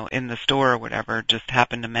 in the store or whatever, just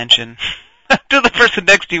happen to mention to the person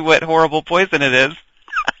next to you what horrible poison it is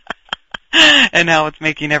and how it's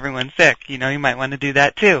making everyone sick. You might want to do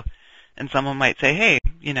that too. And someone might say, hey,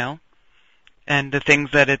 and the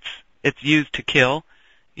things that it's used to kill,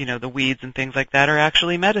 the weeds and things like that are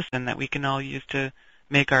actually medicine that we can all use to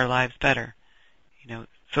make our lives better.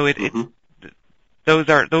 So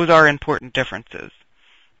those are important differences.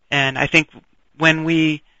 And I think when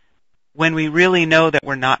we really know that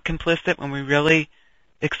we're not complicit, when we really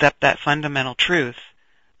accept that fundamental truth,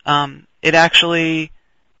 it actually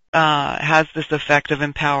has this effect of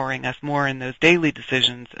empowering us more in those daily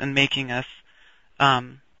decisions and making us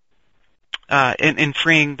in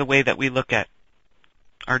freeing the way that we look at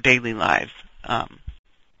our daily lives.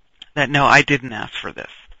 That no, I didn't ask for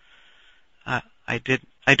this.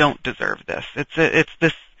 I don't deserve this. It's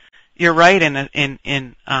this. You're right in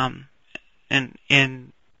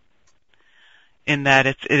that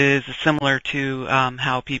it is similar to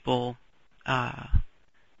how people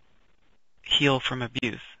heal from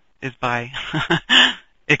abuse, is by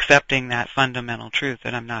accepting that fundamental truth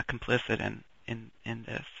that I'm not complicit in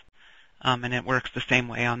this. And it works the same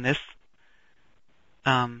way on this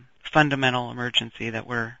fundamental emergency that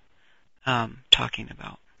we're talking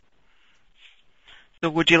about. So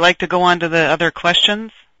would you like to go on to the other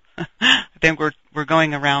questions? I think we're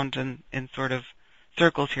going around in sort of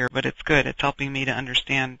circles here, but it's good. It's helping me to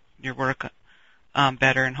understand your work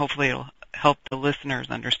better, and hopefully it'll help the listeners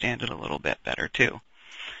understand it a little bit better too.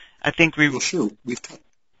 I think Well, sure.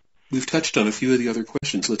 We've touched on a few of the other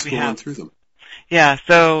questions. Let's go on through them. Yeah.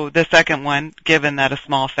 So the second one, given that a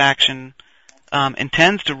small faction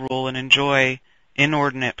intends to rule and enjoy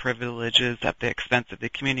inordinate privileges at the expense of the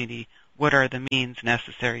community, what are the means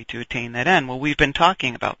necessary to attain that end? Well, we've been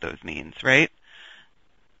talking about those means, right?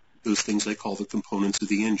 Those things I call the components of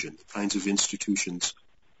the engine, the kinds of institutions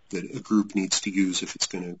that a group needs to use if it's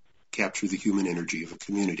going to capture the human energy of a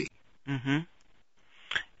community. Mm-hmm.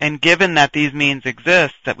 And given that these means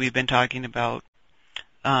exist that we've been talking about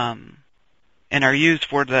and are used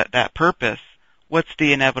for that purpose, what's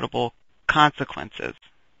the inevitable consequences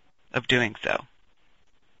of doing so?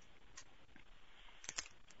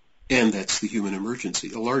 And that's the human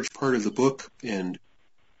emergency. A large part of the book, and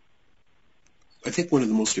I think one of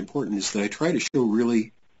the most important, is that I try to show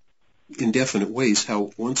really in definite ways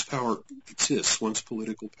how once power exists, once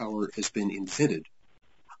political power has been invented,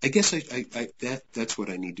 I guess that's what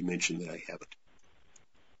I need to mention that I haven't.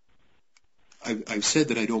 I've said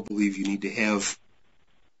that I don't believe you need to have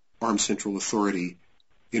armed central authority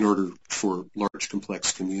in order for large,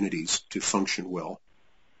 complex communities to function well,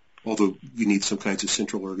 although you need some kinds of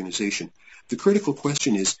central organization. The critical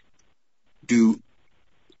question is, do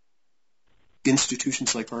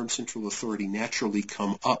institutions like armed central authority naturally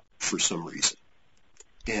come up for some reason?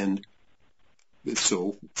 And if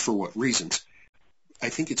so, for what reasons? I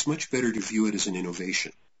think it's much better to view it as an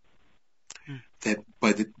innovation. That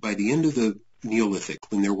by the end of the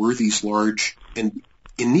Neolithic, when there were these large, and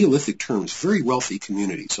in Neolithic terms, very wealthy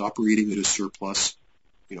communities operating at a surplus,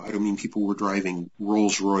 I don't mean people were driving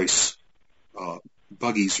Rolls-Royce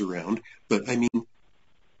buggies around, but I mean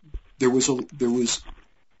there was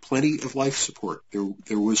plenty of life support.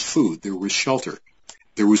 There was food. There was shelter.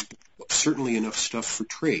 There was certainly enough stuff for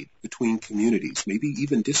trade between communities, maybe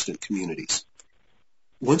even distant communities.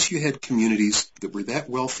 Once you had communities that were that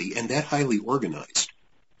wealthy and that highly organized,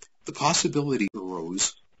 the possibility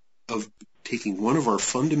arose of taking one of our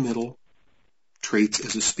fundamental traits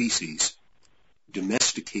as a species,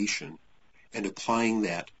 domestication, and applying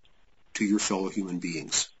that to your fellow human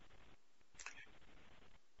beings.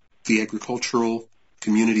 The agricultural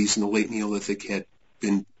communities in the late Neolithic had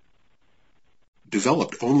been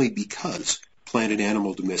developed only because plant and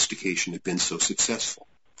animal domestication had been so successful.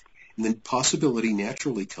 And then possibility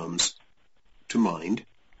naturally comes to mind,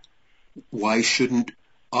 why shouldn't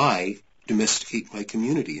I domesticate my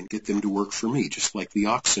community and get them to work for me, just like the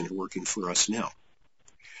oxen are working for us now?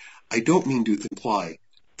 I don't mean to imply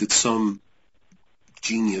that some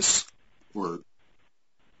genius or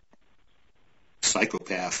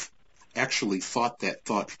psychopath actually thought that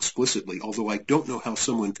thought explicitly, although I don't know how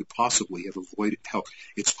someone could possibly have avoided, how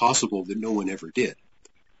it's possible that no one ever did.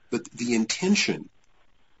 But the intention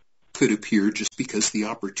could appear just because the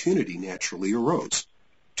opportunity naturally arose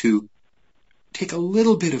to take a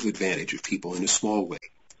little bit of advantage of people in a small way.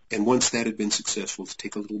 And once that had been successful, to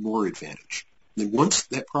take a little more advantage. And then once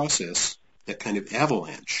that process, that kind of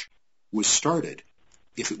avalanche, was started,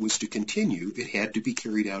 if it was to continue, it had to be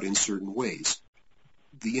carried out in certain ways.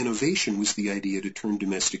 The innovation was the idea to turn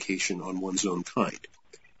domestication on one's own kind.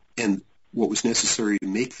 And what was necessary to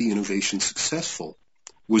make the innovation successful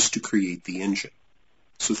was to create the engine.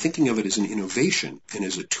 So thinking of it as an innovation and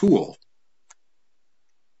as a tool,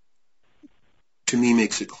 to me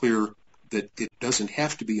makes it clear that it doesn't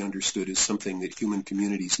have to be understood as something that human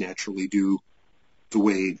communities naturally do the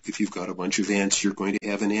way if you've got a bunch of ants, you're going to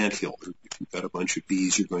have an anthill. Or if you've got a bunch of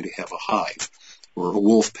bees, you're going to have a hive or a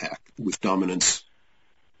wolf pack with dominance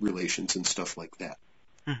relations and stuff like that.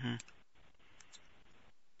 Mm-hmm.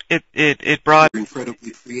 It broadens. They're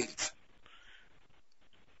incredibly creative.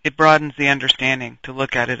 It broadens the understanding to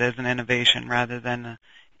look at it as an innovation rather than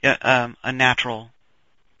a natural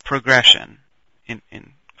progression, in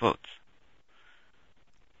quotes.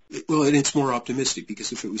 Well, and it's more optimistic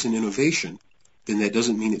because if it was an innovation, then that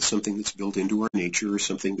doesn't mean it's something that's built into our nature or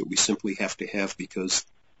something that we simply have to have because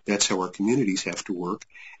that's how our communities have to work.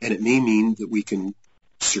 And it may mean that we can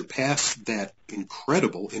surpass that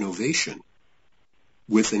incredible innovation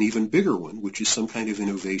with an even bigger one, which is some kind of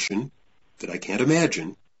innovation that I can't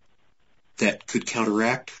imagine that could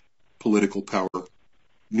counteract political power,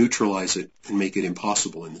 neutralize it, and make it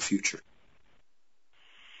impossible in the future.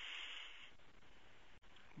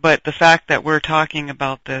 But the fact that we're talking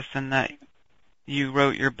about this and that you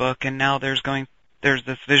wrote your book and now there's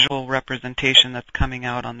this visual representation that's coming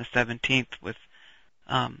out on the 17th with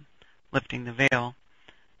Lifting the Veil,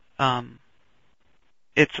 I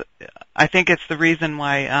think it's the reason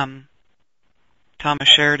why Thomas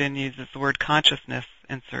Sheridan uses the word consciousness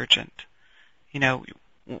insurgent. You know,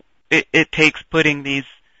 it takes putting these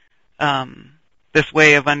this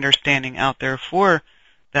way of understanding out there for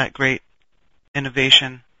that great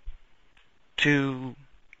innovation to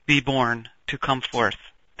be born, to come forth,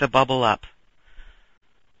 to bubble up.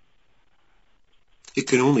 It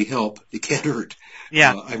can only help. It can't hurt.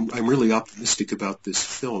 Yeah. I'm really optimistic about this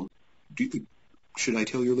film. Should I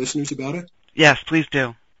tell your listeners about it? Yes, please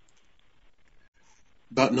do.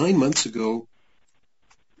 About 9 months ago,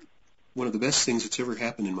 one of the best things that's ever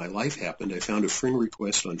happened in my life happened. I found a friend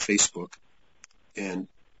request on Facebook, and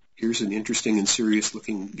here's an interesting and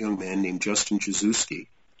serious-looking young man named Justin Jazuski.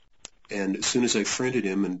 And as soon as I friended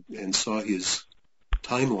him and saw his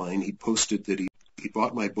timeline, he posted that he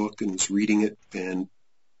bought my book and was reading it and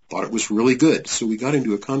thought it was really good. So we got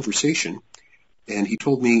into a conversation, and he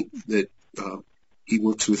told me that he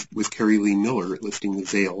works with Carrie Lee Miller at Lifting the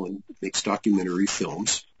Veil and makes documentary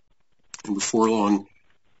films. And before long,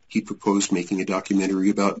 he proposed making a documentary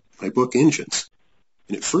about my book, Engines.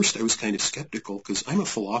 And at first I was kind of skeptical because I'm a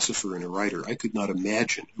philosopher and a writer. I could not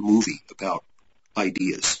imagine a movie about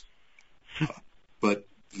ideas. But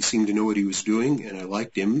he seemed to know what he was doing, and I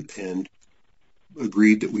liked him and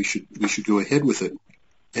agreed that we should go ahead with it.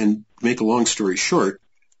 And to make a long story short,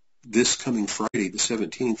 this coming Friday, the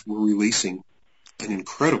 17th, we're releasing an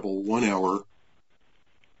incredible 1-hour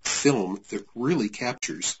film that really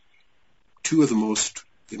captures two of the most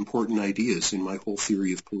important ideas in my whole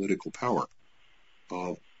theory of political power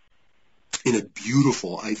in a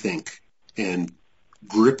beautiful, I think, and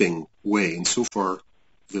gripping way. And so far,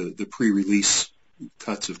 the pre-release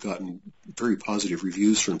cuts have gotten very positive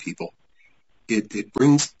reviews from people. It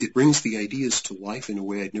brings the ideas to life in a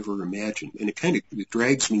way I'd never imagined, and it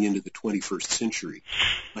drags me into the 21st century.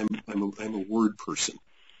 I'm a word person,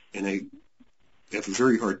 and I have a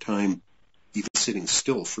very hard time even sitting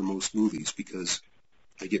still for most movies because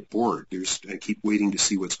I get bored. I keep waiting to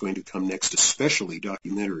see what's going to come next, especially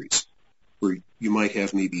documentaries, where you might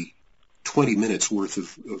have maybe 20 minutes worth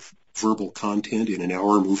of verbal content in an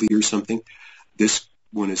hour movie or something. This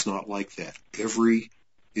one is not like that.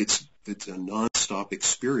 It's a nonstop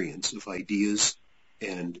experience of ideas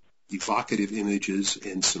and evocative images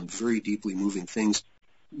and some very deeply moving things.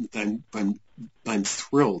 I'm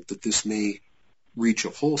thrilled that this may reach a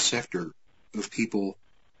whole sector of people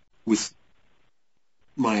with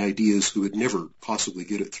my ideas who would never possibly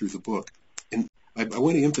get it through the book. And I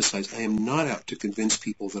want to emphasize, I am not out to convince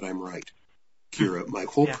people that I'm right, Kira. My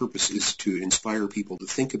whole purpose is to inspire people to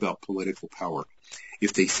think about political power.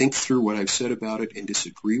 If they think through what I've said about it and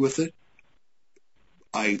disagree with it,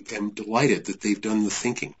 I am delighted that they've done the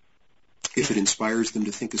thinking. If it inspires them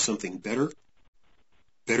to think of something better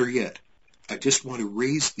yet. I just want to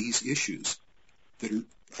raise these issues that are,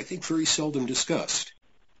 I think, very seldom discussed.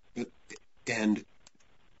 And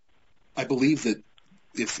I believe that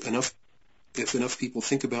if enough people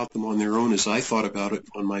think about them on their own, as I thought about it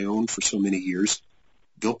on my own for so many years,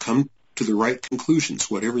 they'll come to the right conclusions,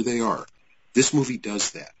 whatever they are. This movie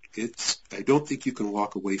does that. I don't think you can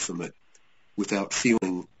walk away from it without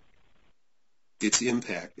feeling its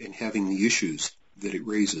impact and having the issues that it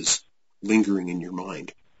raises lingering in your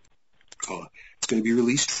mind. It's going to be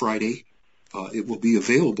released Friday. It will be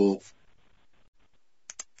available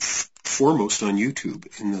foremost on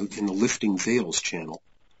YouTube in the Lifting Veils channel.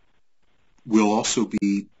 We'll also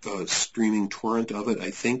be streaming torrent of it,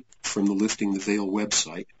 I think, from the Lifting the Veil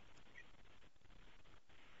website.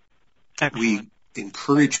 Excellent. We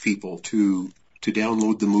encourage people to to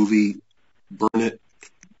download the movie, burn it,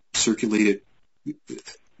 circulate it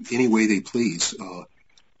any way they please.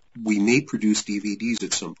 We may produce DVDs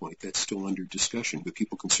at some point. That's still under discussion, but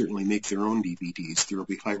people can certainly make their own DVDs. There will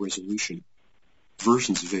be high-resolution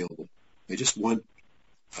versions available. I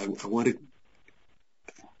want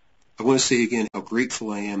to say again how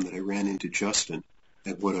grateful I am that I ran into Justin,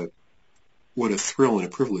 and what a thrill and a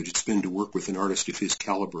privilege it's been to work with an artist of his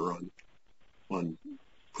caliber on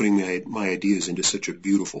putting my ideas into such a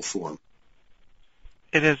beautiful form.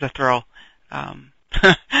 It is a thrill.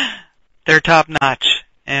 They're top notch,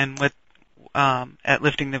 and with at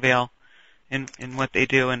Lifting the Veil in what they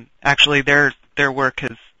do, and actually their work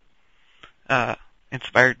has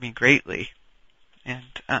inspired me greatly. And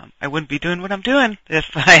I wouldn't be doing what I'm doing if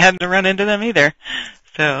I hadn't run into them either.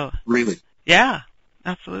 So really, yeah,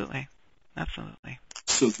 absolutely.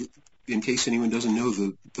 So, in case anyone doesn't know,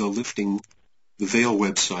 the Lifting the Veil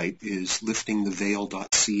website is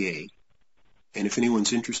liftingtheveil.ca. And if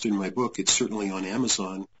anyone's interested in my book, it's certainly on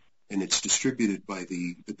Amazon, and it's distributed by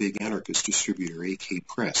the big anarchist distributor, AK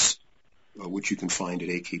Press, which you can find at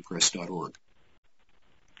akpress.org.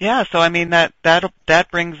 Yeah, so I mean that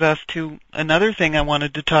brings us to another thing I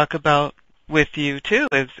wanted to talk about with you too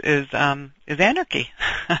is anarchy.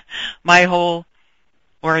 My whole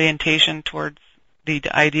orientation towards the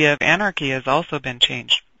idea of anarchy has also been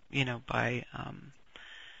changed, by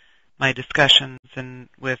my discussions and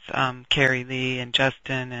with Carrie Lee and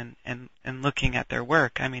Justin and looking at their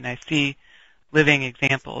work. I mean, I see living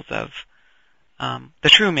examples of the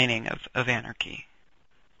true meaning of anarchy.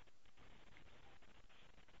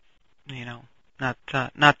 Not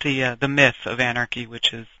the myth of anarchy,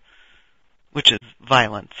 which is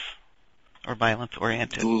violence or violence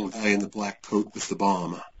oriented. The little guy in the black coat with the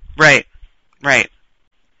bomb. Right.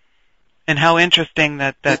 And how interesting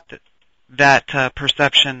that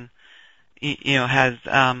perception, has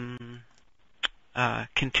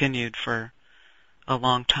continued for a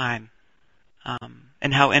long time,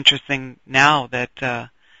 and how interesting now that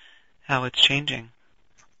how it's changing.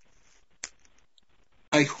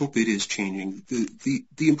 I hope it is changing.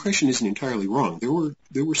 The impression isn't entirely wrong.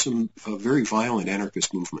 There were some very violent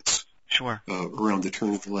anarchist movements. Sure. Around the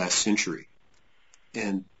turn of the last century,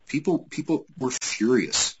 and people were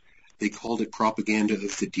furious. They called it propaganda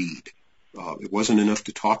of the deed. It wasn't enough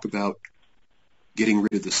to talk about getting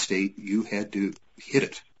rid of the state. You had to hit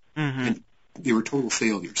it. Mm-hmm. And they were total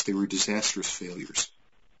failures. They were disastrous failures.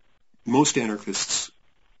 Most anarchists,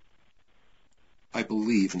 I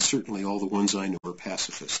believe, and certainly all the ones I know, are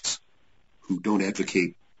pacifists who don't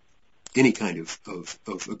advocate any kind of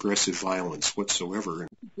aggressive violence whatsoever.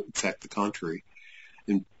 In fact, the contrary.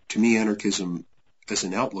 And to me, anarchism as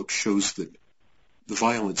an outlook shows that the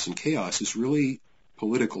violence and chaos is really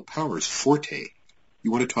political power's forte.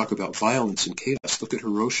 You want to talk about violence and chaos, look at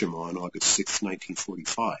Hiroshima on August 6,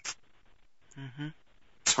 1945. Mm-hmm.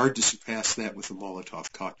 It's hard to surpass that with a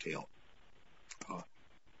Molotov cocktail.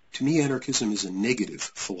 To me, anarchism is a negative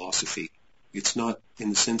philosophy. It's not in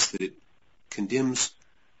the sense that it condemns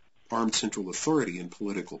armed central authority and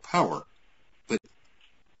political power, but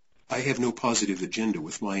I have no positive agenda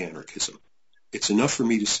with my anarchism. It's enough for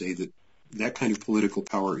me to say that kind of political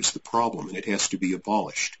power is the problem and it has to be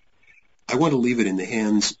abolished. I want to leave it in the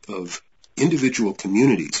hands of individual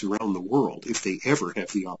communities around the world, if they ever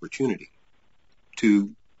have the opportunity,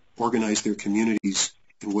 to organize their communities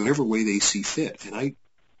in whatever way they see fit. And I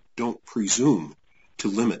don't presume to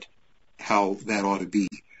limit how that ought to be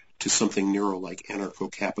to something narrow like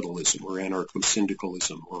anarcho-capitalism or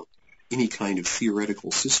anarcho-syndicalism or any kind of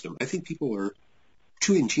theoretical system. I think people are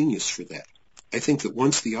too ingenious for that. I think that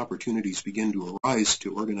once the opportunities begin to arise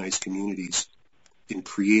to organize communities in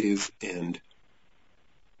creative and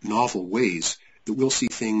novel ways, that we'll see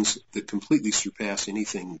things that completely surpass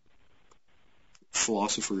anything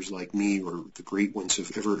philosophers like me or the great ones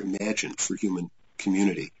have ever imagined for human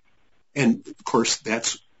community. And, of course,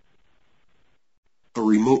 that's a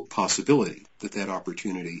remote possibility that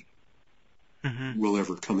opportunity will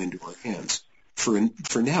ever come into our hands.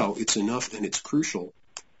 For now, it's enough and it's crucial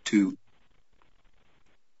to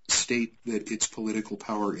state that it's political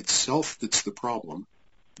power itself that's the problem,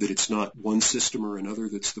 that it's not one system or another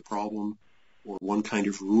that's the problem, or one kind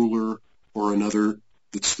of ruler or another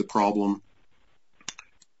that's the problem,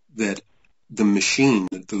 that the machine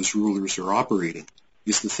that those rulers are operating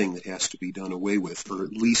is the thing that has to be done away with, or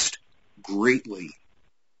at least greatly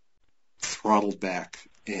throttled back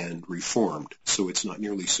and reformed so it's not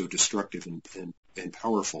nearly so destructive and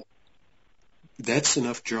powerful. That's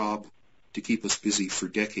enough job to keep us busy for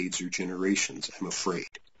decades or generations, I'm afraid.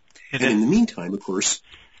 And in the meantime, of course,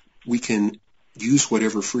 we can use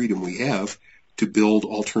whatever freedom we have to build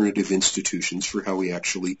alternative institutions for how we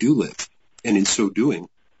actually do live. And in so doing,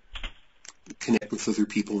 connect with other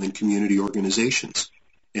people in community organizations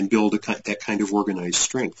and build that kind of organized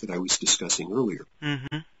strength that I was discussing earlier.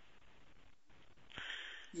 Mm-hmm.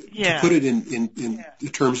 To put it in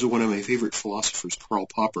terms of one of my favorite philosophers, Karl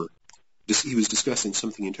Popper, he was discussing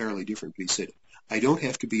something entirely different, but he said, I don't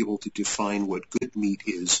have to be able to define what good meat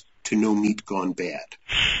is to know meat gone bad.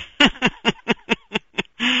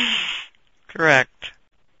 Correct.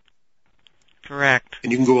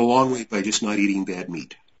 And you can go a long way by just not eating bad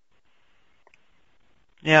meat.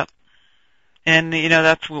 Yep. And,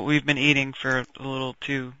 that's what we've been eating for a little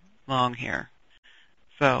too long here.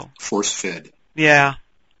 So. Force-fed. Yeah.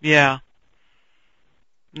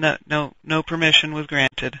 No permission was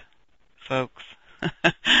granted, folks.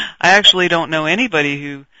 I actually don't know anybody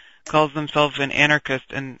who calls themselves an anarchist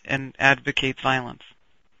and advocates violence.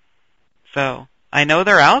 So I know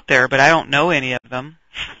they're out there, but I don't know any of them.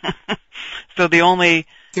 So they're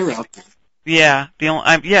out there. Yeah,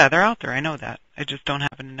 they're out there. I know that. I just don't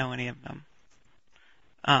happen to know any of them.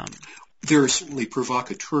 There are certainly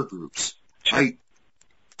provocateur groups. Sure.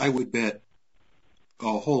 I would bet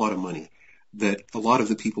a whole lot of money that a lot of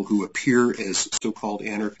the people who appear as so-called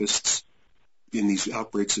anarchists in these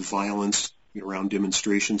outbreaks of violence around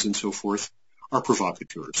demonstrations and so forth are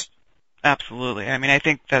provocateurs. Absolutely. I mean, I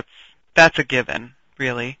think that's a given,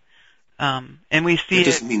 really. And we see it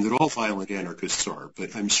doesn't mean that all violent anarchists are,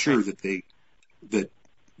 but I'm sure that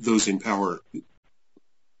those in power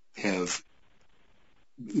have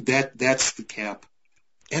that's the cap.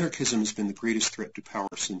 Anarchism has been the greatest threat to power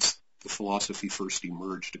since the philosophy first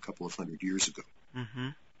emerged a couple of hundred years ago. Mm-hmm.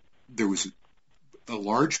 There was a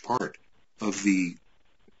large part of the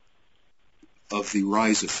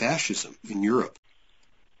rise of fascism in Europe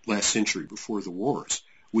last century before the wars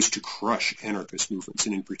was to crush anarchist movements,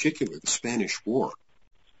 and in particular the Spanish War.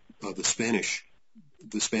 The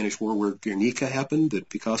Spanish War where Guernica happened, that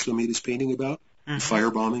Picasso made his painting about, the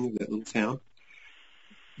firebombing of that little town.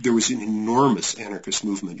 There was an enormous anarchist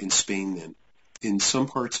movement in Spain then. In some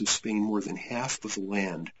parts of Spain, more than half of the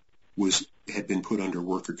land had been put under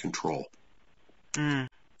worker control, and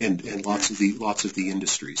lots of the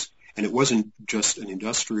industries. And it wasn't just an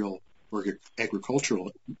industrial or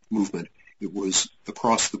agricultural movement; it was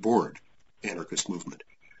across the board anarchist movement.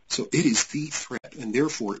 So it is the threat, and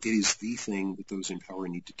therefore it is the thing that those in power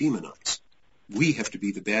need to demonize. We have to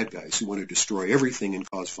be the bad guys who want to destroy everything and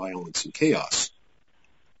cause violence and chaos.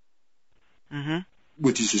 Mm-hmm.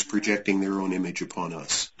 Which is just projecting their own image upon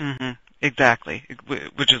us. Mm-hmm. Exactly.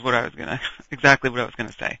 Which is what I was gonna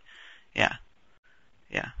say. Yeah.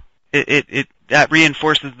 It that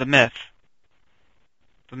reinforces the myth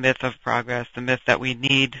of progress, the myth that we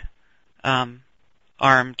need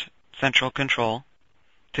armed central control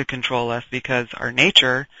to control us because our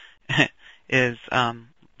nature is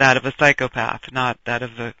that of a psychopath, not that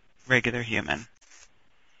of a regular human.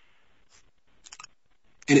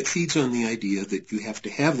 And it feeds on the idea that you have to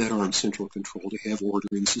have that armed central control to have order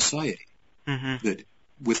in society. Mm-hmm. That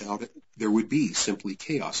without it, there would be simply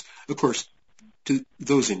chaos. Of course, to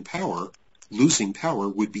those in power, losing power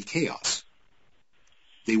would be chaos.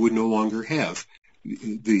 They would no longer have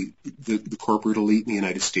the corporate elite in the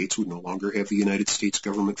United States would no longer have the United States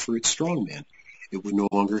government for its strongman. It would no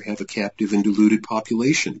longer have a captive and deluded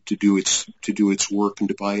population to do its work and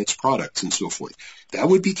to buy its products and so forth. That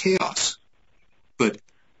would be chaos. But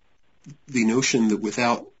the notion that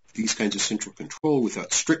without these kinds of central control,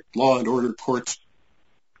 without strict law and order, courts,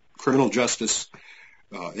 criminal justice,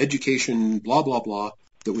 education, blah, blah, blah,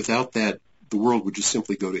 that without that, the world would just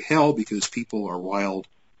simply go to hell because people are wild,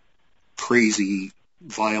 crazy,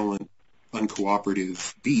 violent,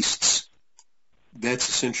 uncooperative beasts, that's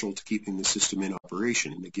essential to keeping the system in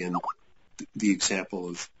operation. And again, the example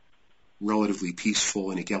of relatively peaceful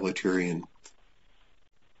and egalitarian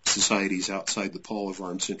societies outside the pall of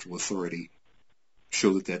armed central authority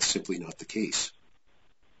show that that's simply not the case.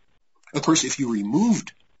 Of course, if you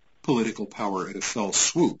removed political power at a fell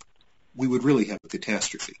swoop, we would really have a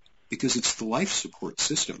catastrophe because it's the life support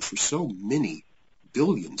system for so many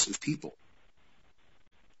billions of people.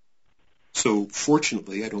 So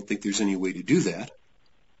fortunately, I don't think there's any way to do that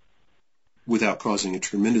without causing a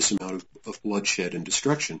tremendous amount of bloodshed and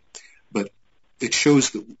destruction. But it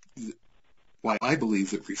shows that why I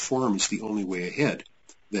believe that reform is the only way ahead,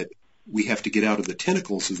 that we have to get out of the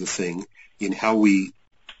tentacles of the thing in how we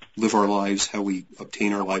live our lives, how we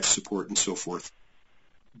obtain our life support and so forth,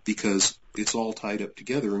 because it's all tied up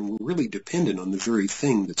together and we're really dependent on the very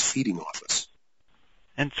thing that's feeding off us.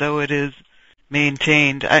 And so it is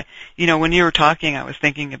maintained. When you were talking, I was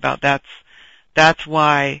thinking about that's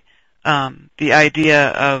why the idea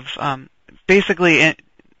of basically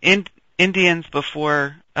Indians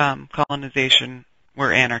before colonization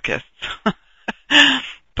were anarchists,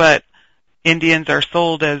 but Indians are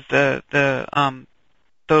sold as are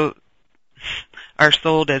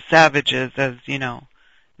sold as savages, as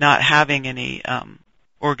not having any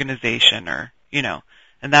organization, or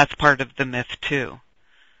and that's part of the myth too.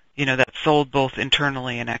 That's sold both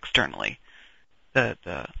internally and externally.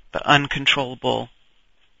 The uncontrollable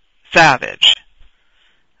savage.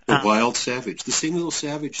 The wild savage. The same little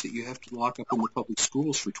savage that you have to lock up in the public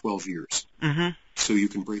schools for 12 years. Mm-hmm. So you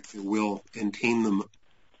can break their will and tame them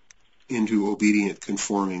into obedient,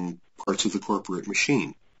 conforming parts of the corporate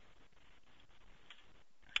machine.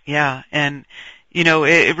 Yeah, and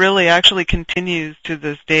it really actually continues to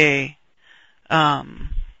this day,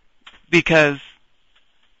 because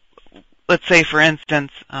let's say, for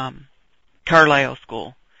instance, Carlisle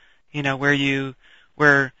School,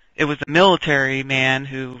 where it was a military man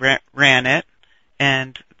who ran it,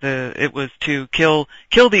 and it was to kill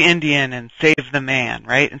the Indian and save the man,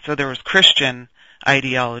 right? And so there was Christian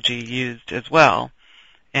ideology used as well,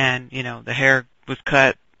 and the hair was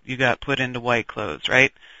cut, you got put into white clothes,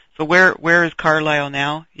 right? So where is Carlisle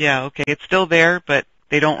now? Yeah, okay, it's still there, but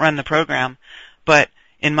they don't run the program. But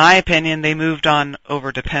in my opinion, they moved on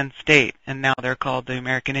over to Penn State, and now they're called the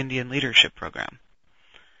American Indian Leadership Program.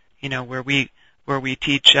 Where we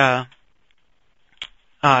teach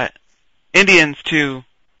Indians to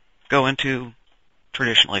go into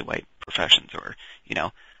traditionally white professions, or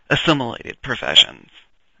assimilated professions,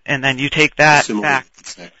 and then you take that back.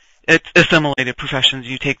 It's assimilated professions.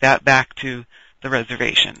 You take that back to the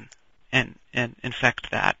reservation and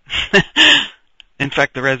infect that,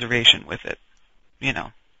 infect the reservation with it.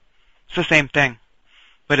 It's the same thing,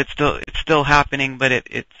 but it's still happening. But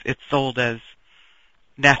it's sold as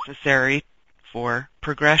necessary for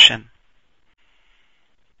progression.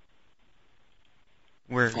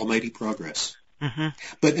 Almighty progress.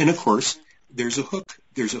 Mm-hmm. And of course, there's a hook.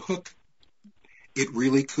 It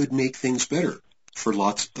really could make things better for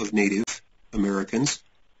lots of Native Americans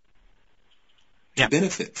to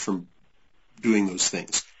benefit from doing those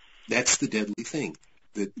things. That's the deadly thing,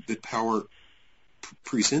 that power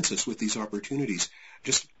presents us with these opportunities.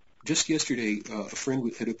 Just yesterday, a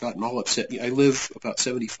friend had gotten all upset. I live about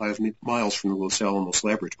 75 miles from the Los Alamos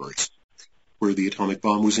laboratories, where the atomic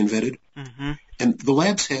bomb was invented. Mm-hmm. And the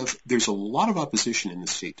labs there's a lot of opposition in the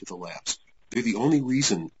state to the labs. They're the only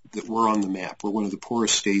reason that we're on the map. We're one of the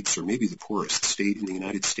poorest states, or maybe the poorest state in the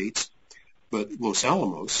United States. But Los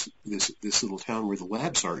Alamos, this little town where the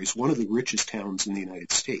labs are, is one of the richest towns in the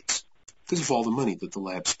United States because of all the money that the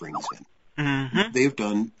labs brings in. Mm-hmm. They've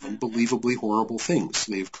done unbelievably horrible things.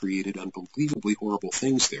 They've created unbelievably horrible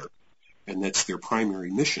things there, and that's their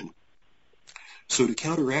primary mission. So to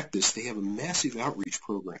counteract this, they have a massive outreach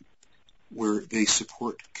program where they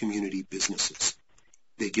support community businesses.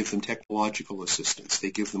 They give them technological assistance.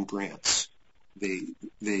 They give them grants.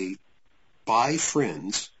 They buy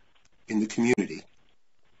friends in the community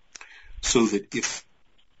so that if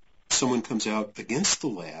someone comes out against the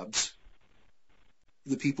labs,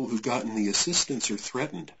 the people who've gotten the assistance are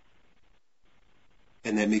threatened.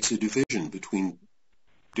 And that makes a division between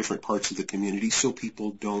different parts of the community, so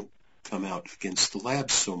people don't come out against the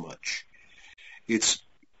labs so much. That's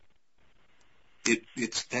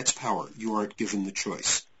power. You aren't given the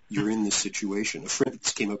choice. You're in this situation.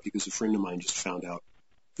 This came up because a friend of mine just found out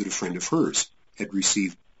that a friend of hers had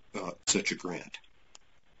received such a grant.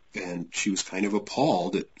 And she was kind of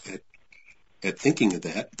appalled at thinking of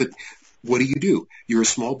that. But what do? You're a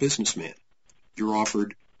small businessman. You're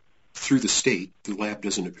offered through the state, the lab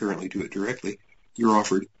doesn't apparently do it directly, you're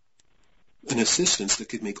offered an assistance that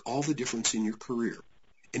could make all the difference in your career.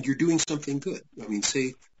 And you're doing something good. I mean,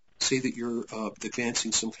 say that you're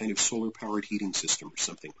advancing some kind of solar-powered heating system or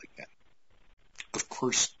something like that. Of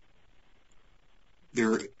course,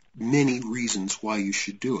 there are many reasons why you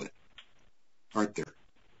should do it, aren't there?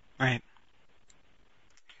 Right.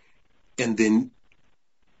 And then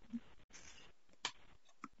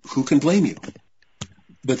who can blame you?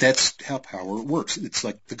 But that's how power works. It's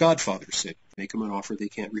like the Godfather said, make them an offer they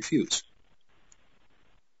can't refuse.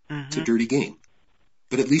 Mm-hmm. It's a dirty game.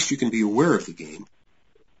 But at least you can be aware of the game,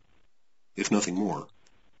 if nothing more.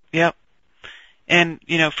 Yep. And,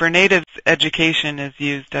 for natives, education is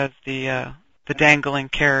used as the dangling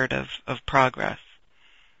carrot of progress.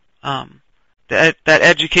 That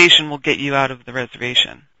education will get you out of the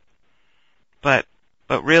reservation. But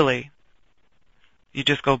really, you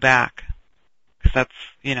just go back. Because that's,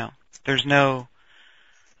 there's no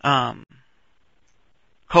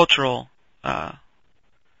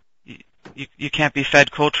you can't be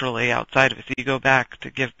fed culturally outside of it. So you go back to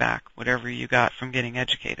give back whatever you got from getting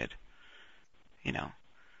educated. You know.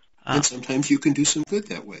 And sometimes you can do some good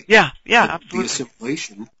that way. Yeah, but absolutely. The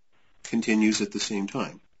assimilation continues at the same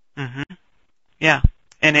time. Mm-hmm. Yeah,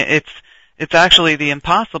 and it's actually the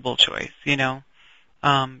impossible choice. You know,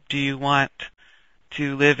 do you want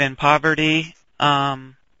to live in poverty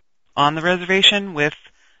on the reservation with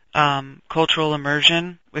cultural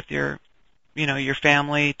immersion with your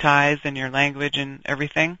family ties and your language and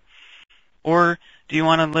everything, or do you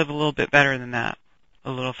want to live a little bit better than that,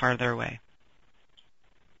 a little farther away?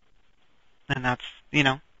 And that's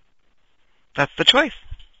the choice.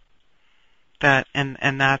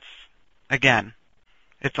 And that's, again,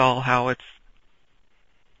 it's all how it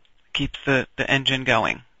keeps the engine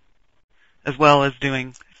going, as well as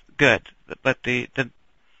doing good. But the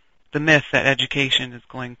myth that education is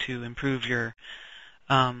going to improve your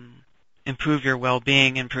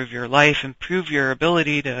well-being, improve your life, improve your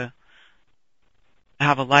ability to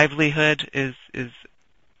have a livelihood is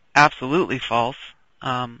absolutely false.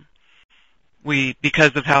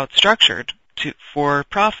 Because of how it's structured for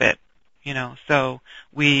profit, so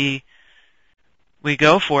we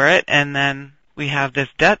go for it, and then we have this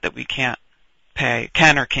debt that we can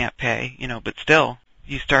or can't pay, but still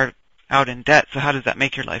you start out in debt. So how does that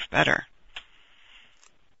make your life better?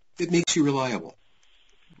 It makes you reliable.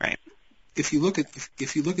 Right. If you look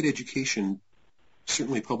at education,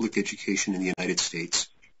 certainly public education in the United States,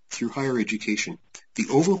 through higher education, the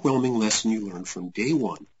overwhelming lesson you learn from day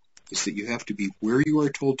one is that you have to be where you are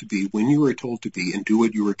told to be, when you are told to be, and do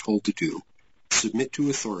what you are told to do, submit to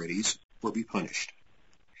authorities, or be punished,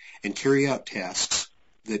 and carry out tasks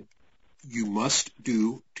that you must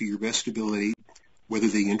do to your best ability, whether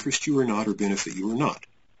they interest you or not, or benefit you or not.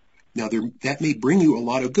 Now, that may bring you a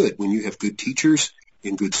lot of good. When you have good teachers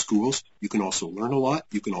in good schools, you can also learn a lot,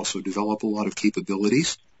 you can also develop a lot of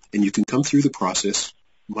capabilities, and you can come through the process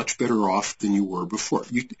much better off than you were before.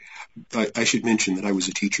 I should mention that I was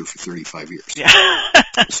a teacher for 35 years. Yeah.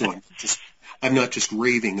 So I'm not just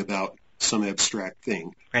raving about some abstract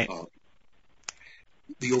thing. Right.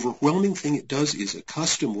 The overwhelming thing it does is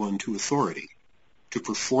accustom one to authority, to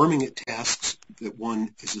performing at tasks that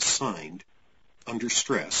one is assigned under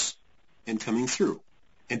stress and coming through,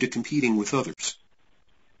 and to competing with others,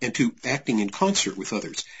 and to acting in concert with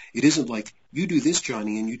others. It isn't like, you do this,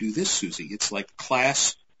 Johnny, and you do this, Susie. It's like,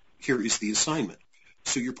 class, here is the assignment.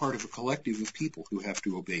 So you're part of a collective of people who have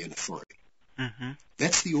to obey an authority. Mm-hmm.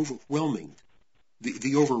 That's the overwhelming,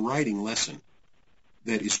 the overriding lesson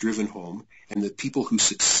that is driven home, and that people who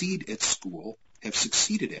succeed at school have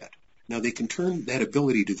succeeded at. Now, they can turn that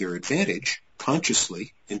ability to their advantage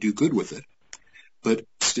consciously and do good with it, but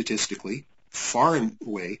statistically, far and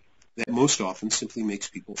away, that most often simply makes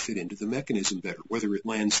people fit into the mechanism better, whether it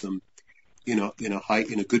lands them in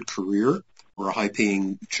a good career, or a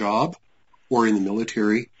high-paying job, or in the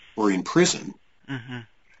military, or in prison. Mm-hmm.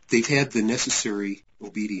 They've had the necessary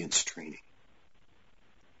obedience training.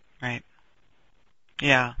 Right.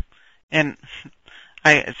 Yeah. And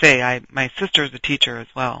my sister's a teacher as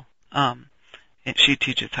well. And she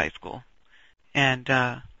teaches high school. And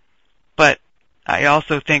but I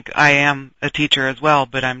also think I am a teacher as well,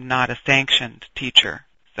 but I'm not a sanctioned teacher.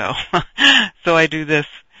 So so I do this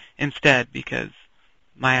instead because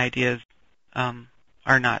my ideas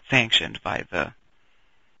are not sanctioned by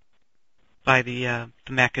the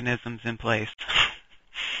mechanisms in place.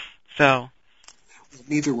 So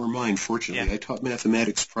neither were mine, fortunately. Yeah. I taught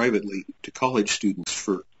mathematics privately to college students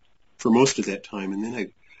for most of that time, and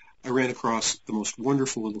then I ran across the most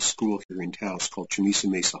wonderful little school here in Taos called Chamisa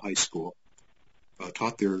Mesa High School.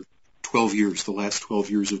 Taught there 12 years, the last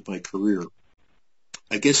 12 years of my career.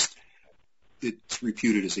 I guess it's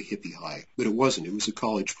reputed as a hippie high, but it wasn't. It was a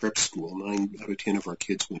college prep school. 9 out of 10 of our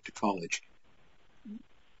kids went to college.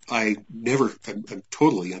 I'm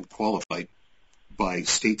totally unqualified by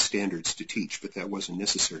state standards to teach, but that wasn't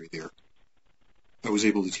necessary there. I was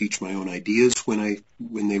able to teach my own ideas when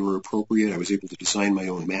they were appropriate. I was able to design my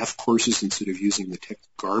own math courses instead of using the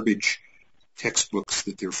garbage textbooks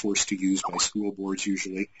that they're forced to use by school boards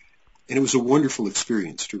usually. And it was a wonderful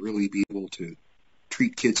experience to really be able to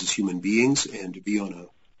treat kids as human beings and to be on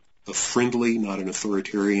a friendly, not an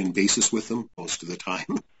authoritarian basis with them most of the time.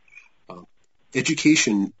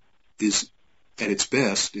 Education is, at its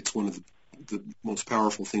best, it's one of the most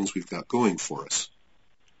powerful things we've got going for us.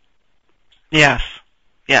 Yes.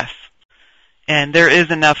 And there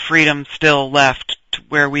is enough freedom still left to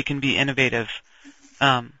where we can be innovative,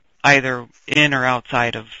 either in or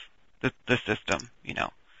outside of the system,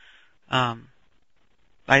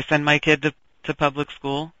 I send my kid to public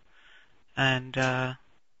school, and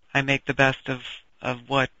I make the best of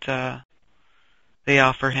what they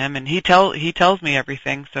offer him, and he tells me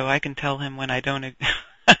everything, so I can tell him when I don't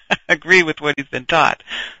agree with what he's been taught.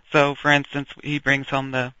 So, for instance, he brings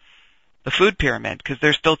home the food pyramid because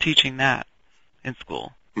they're still teaching that in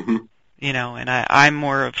school. Mm-hmm. You know, and I'm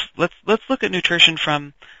more of let's look at nutrition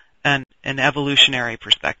from an evolutionary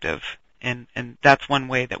perspective, and that's one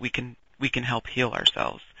way that we can help heal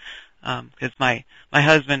ourselves. Because my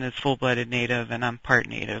husband is full-blooded Native and I'm part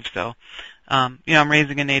Native, so I'm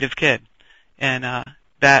raising a Native kid, and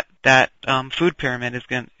that food pyramid is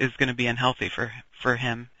going to be unhealthy for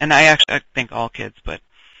him. And I think all kids, but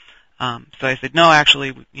so I said no,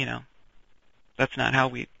 actually, that's not how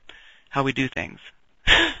we do things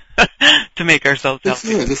to make ourselves healthy.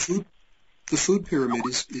 Yeah, the food pyramid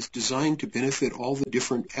is designed to benefit all the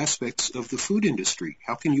different aspects of the food industry.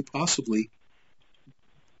 How can you possibly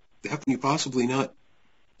not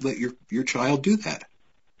let your child do that?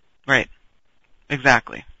 Right.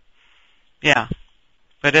 Exactly. Yeah.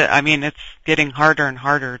 But it's getting harder and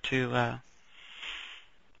harder to,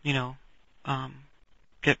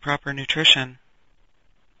 get proper nutrition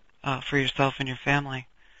for yourself and your family.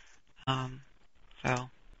 So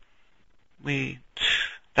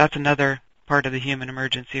that's another part of the human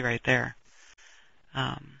emergency right there.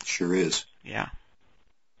 Sure is. Yeah.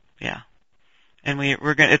 Yeah. And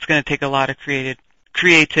it's going to take a lot of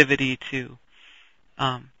creativity to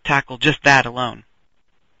tackle just that alone,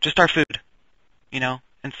 just our food,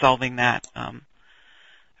 and solving that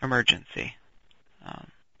emergency.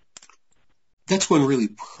 That's one really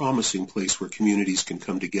promising place where communities can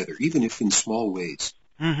come together, even if in small ways.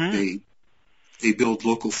 Mm-hmm. They build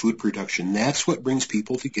local food production. That's what brings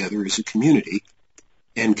people together as a community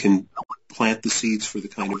and can plant the seeds for the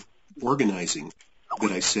kind of organizing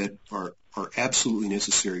that I said are absolutely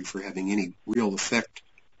necessary for having any real effect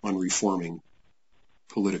on reforming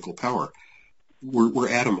political power. We're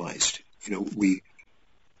atomized.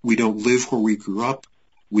 We don't live where we grew up.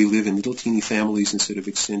 We live in little teeny families instead of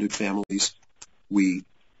extended families. We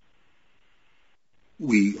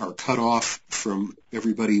are cut off from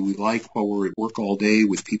everybody we like while we're at work all day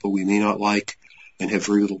with people we may not like and have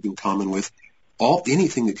very little in common with.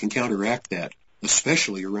 Anything that can counteract that,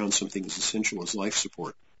 especially around something as essential as life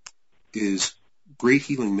support, is great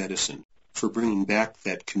healing medicine for bringing back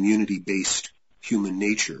that community-based human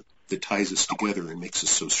nature that ties us together and makes us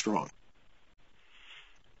so strong.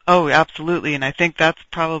 Oh, absolutely. And I think that's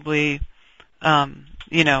probably,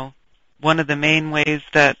 one of the main ways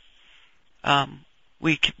that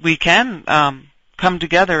we can come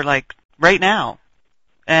together, like right now.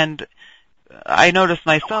 And I noticed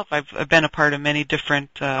myself, I've been a part of many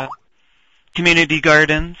different community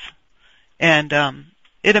gardens, and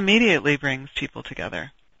it immediately brings people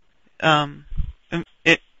together.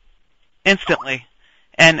 It instantly,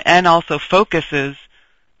 and also focuses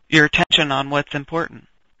your attention on what's important,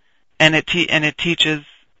 and it teaches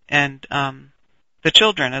the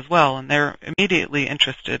children as well, and they're immediately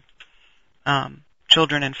interested.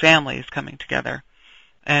 Children and families coming together,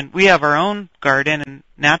 and we have our own garden, and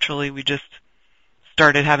naturally we just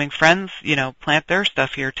started having friends, plant their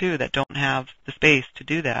stuff here too that don't have the space to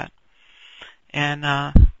do that, and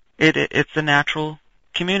it's a natural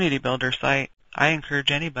community builder site. I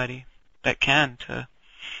encourage anybody that can to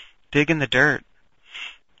dig in the dirt.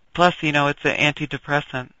 Plus, it's an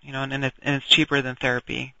antidepressant, and it's cheaper than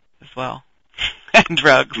therapy as well, and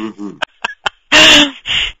drugs. Mm-hmm.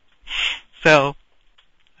 So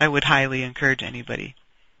I would highly encourage anybody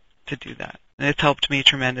to do that. And it's helped me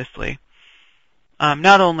tremendously.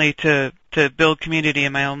 Not only to build community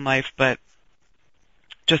in my own life, but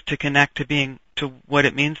just to connect to what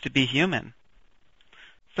it means to be human.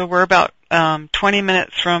 So we're about 20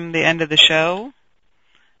 minutes from the end of the show.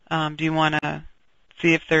 Do you want to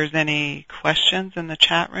see if there's any questions in the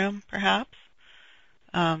chat room, perhaps?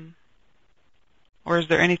 Or is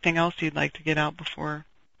there anything else you'd like to get out before,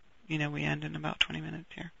 we end in about 20 minutes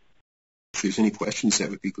here? If there's any questions, that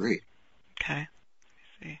would be great. Okay.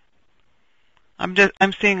 Let me see.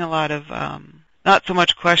 I'm seeing a lot of, not so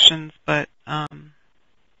much questions, but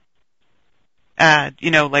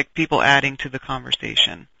like people adding to the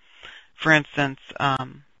conversation. For instance,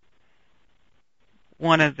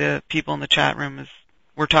 one of the people in the chat room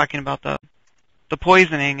we're talking about the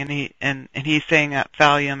poisoning, and he's saying that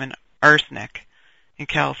thallium and arsenic in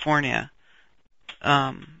California,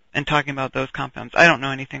 and talking about those compounds. I don't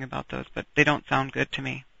know anything about those, but they don't sound good to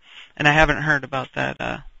me. And I haven't heard about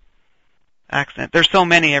that accident. There's so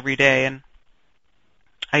many every day, and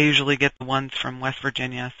I usually get the ones from West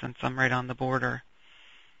Virginia since I'm right on the border.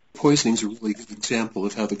 Poisoning is a really good example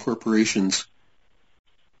of how the corporations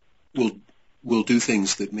will will do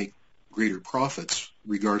things that make greater profits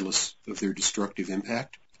regardless of their destructive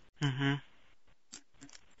impact. Mm-hmm.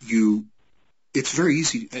 It's very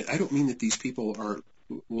easy. I don't mean that these people are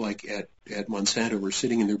like at Monsanto are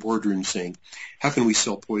sitting in their boardroom saying, how can we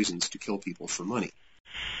sell poisons to kill people for money?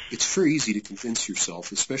 It's very easy to convince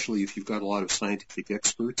yourself, especially if you've got a lot of scientific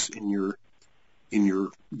experts in your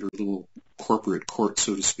little corporate court,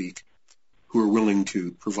 so to speak, who are willing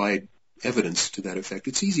to provide evidence to that effect.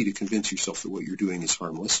 It's easy to convince yourself that what you're doing is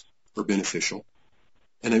harmless or beneficial,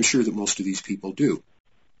 and I'm sure that most of these people do.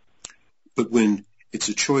 But when it's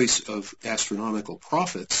a choice of astronomical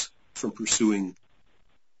profits from pursuing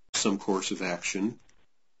some course of action,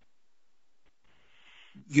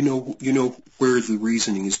 you know where the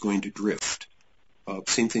reasoning is going to drift.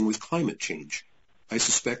 Same thing with climate change. I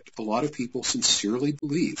suspect a lot of people sincerely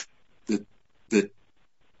believe that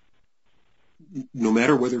no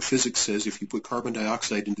matter whether physics says if you put carbon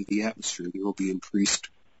dioxide into the atmosphere, there will be increased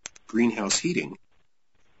greenhouse heating.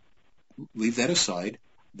 Leave that aside,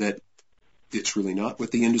 that it's really not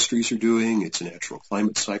what the industries are doing, it's a natural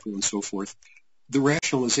climate cycle and so forth. The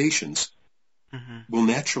rationalizations will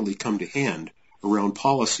naturally come to hand around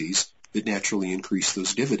policies that naturally increase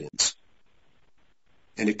those dividends.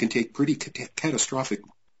 And it can take pretty catastrophic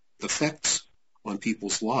effects on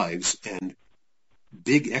people's lives and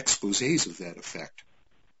big exposés of that effect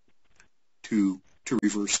to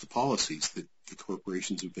reverse the policies that a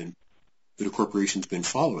corporation's been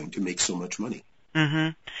following to make so much money. Mm-hmm.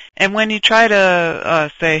 And when you try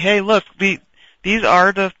to say, hey, look, these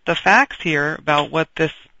are the facts here about what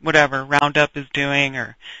this whatever Roundup is doing,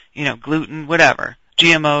 or gluten, whatever,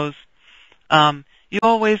 GMOs, you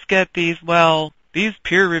always get these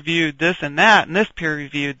peer-reviewed this and that, and this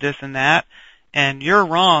peer-reviewed this and that, and you're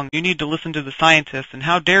wrong. You need to listen to the scientists, and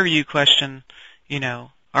how dare you question,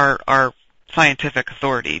 our scientific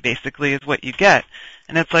authority, basically, is what you get.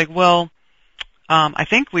 And it's like, well, I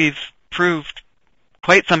think we've proved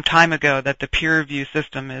quite some time ago that the peer review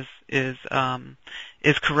system is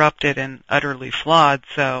corrupted and utterly flawed.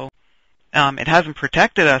 So it hasn't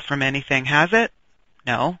protected us from anything, has it?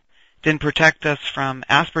 No. It didn't protect us from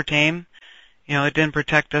aspartame. It didn't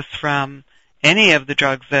protect us from any of the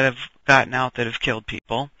drugs that have gotten out that have killed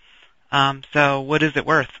people. So what is it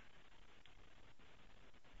worth?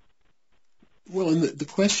 Well, and the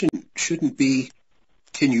question shouldn't be,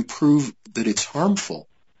 can you prove that it's harmful?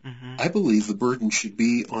 Mm-hmm. I believe the burden should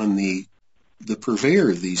be on the purveyor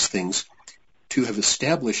of these things to have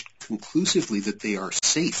established conclusively that they are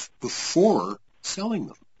safe before selling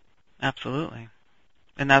them. Absolutely.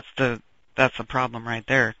 And that's the problem right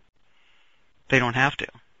there. They don't have to.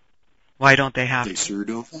 Why don't they have to? They sure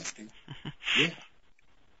don't have to. Yeah.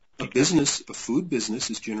 A food business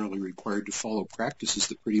is generally required to follow practices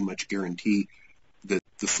that pretty much guarantee that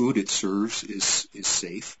the food it serves is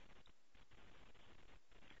safe,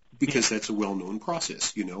 because that's a well-known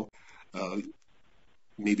process.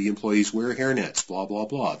 Maybe employees wear hairnets, blah blah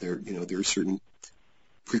blah. There are certain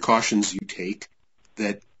precautions you take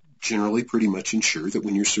that generally pretty much ensure that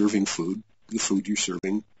when you're serving food, the food you're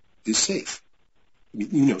serving is safe.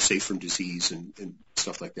 Safe from disease and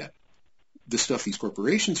stuff like that. The stuff these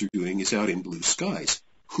corporations are doing is out in blue skies.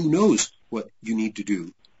 Who knows what you need to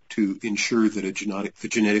do to ensure that a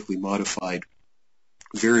genetically modified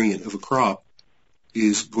variant of a crop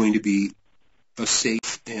is going to be a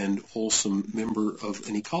safe and wholesome member of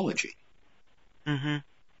an ecology. Mm-hmm.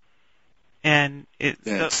 And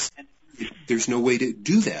there's no way to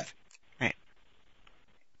do that. Right.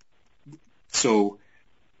 So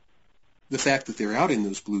the fact that they're out in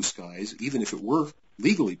those blue skies, even if it were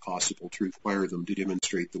legally possible to require them to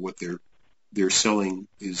demonstrate that what they're selling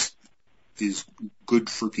is good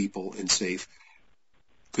for people and safe,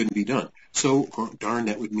 couldn't be done. So, darn,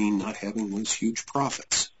 that would mean not having those huge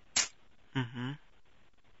profits. Mm-hmm.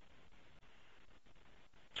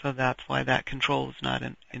 So that's why that control is not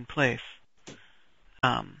in place.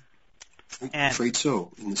 I'm afraid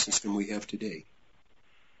so, in the system we have today.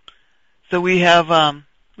 So we do have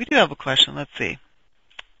a question. Let's see.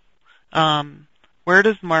 Where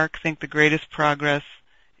does Mark think the greatest progress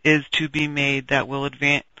is to be made that will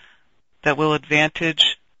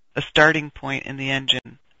advantage a starting point in the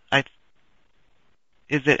engine?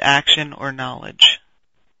 Is it action or knowledge?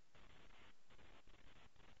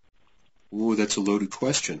 Oh, that's a loaded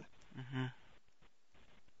question. Mm-hmm.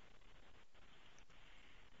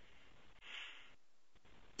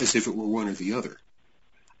 As if it were one or the other.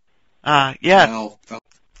 Yeah.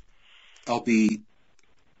 I'll be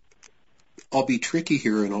tricky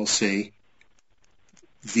here, and I'll say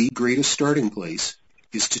the greatest starting place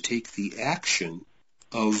is to take the action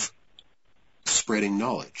of spreading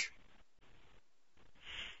knowledge.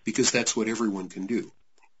 because that's what everyone can do.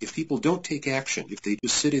 If people don't take action, if they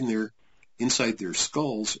just sit inside their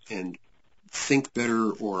skulls and think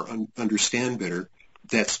better or understand better,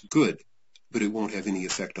 that's good, but it won't have any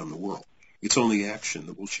effect on the world. It's only action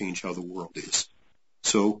that will change how the world is.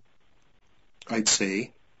 So I'd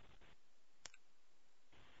say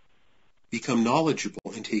become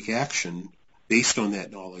knowledgeable and take action based on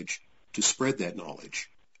that knowledge to spread that knowledge.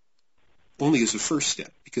 Only as a first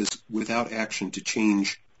step, because without action to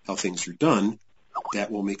change how things are done, that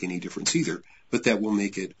won't make any difference either. But that will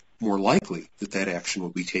make it more likely that that action will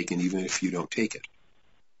be taken even if you don't take it.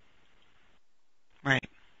 Right.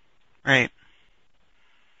 Right.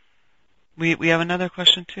 We have another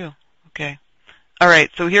question too. Okay. All right.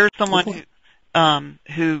 So here's someone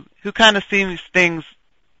who kind of sees things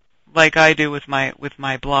like I do with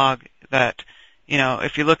my blog, that, you know,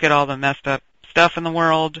 if you look at all the messed up stuff in the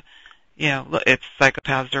world, you know, it's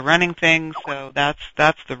psychopaths are running things, so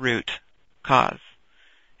that's the root cause.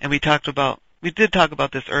 And we did talk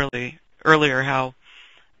about this earlier, how,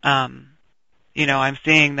 you know, I'm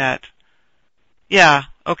seeing that, yeah,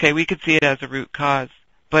 okay, we could see it as a root cause,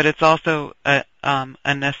 but it's also a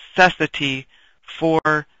necessity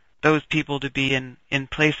for those people to be in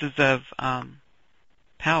places of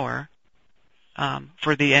power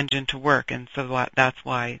for the engine to work, and so that's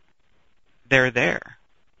why they're there.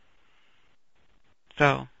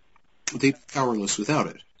 So they're powerless without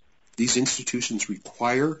it. These institutions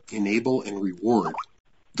require, enable, and reward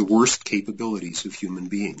the worst capabilities of human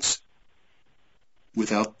beings.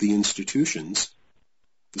 Without the institutions,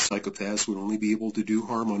 the psychopaths would only be able to do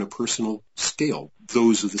harm on a personal scale.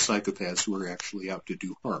 Those are the psychopaths who are actually out to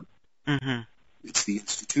do harm. Mm-hmm. It's the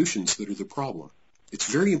institutions that are the problem.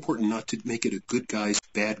 It's very important not to make it a good guys,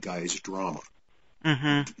 bad guys drama.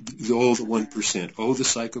 Mm-hmm. Oh, the 1%. Oh, the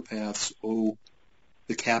psychopaths. Oh,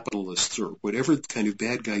 the capitalists, or whatever kind of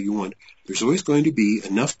bad guy you want. There's always going to be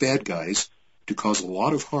enough bad guys to cause a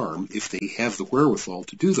lot of harm if they have the wherewithal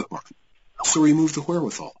to do the harm. So remove the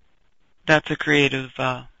wherewithal. That's a creative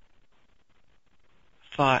thought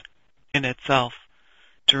in itself,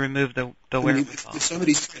 to remove the wherewithal. If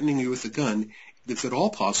somebody's threatening you with a gun, if at all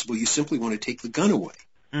possible, you simply want to take the gun away.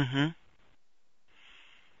 Mm-hmm.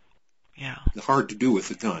 Yeah. Hard to do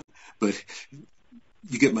with a gun, but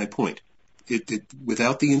you get my point.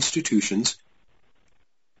 Without the institutions,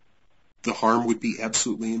 the harm would be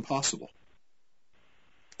absolutely impossible.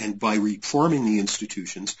 And by reforming the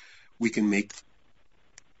institutions, we can make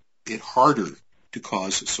it harder to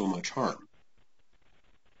cause so much harm.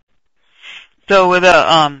 So with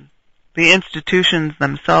the institutions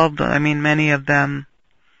themselves, I mean, many of them,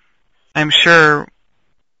 I'm sure,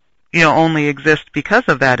 you know, only exist because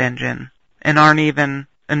of that engine and aren't even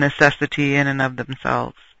a necessity in and of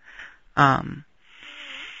themselves.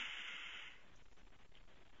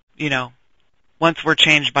 You know, once we're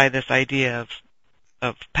changed by this idea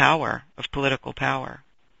of power, of political power,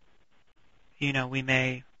 you know, we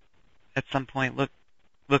may at some point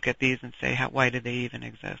look at these and say, why do they even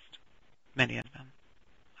exist? Many of them,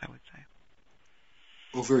 I would say.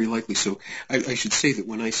 Oh, very likely so. I should say that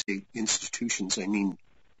when I say institutions, I mean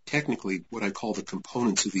technically what I call the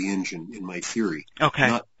components of the engine in my theory.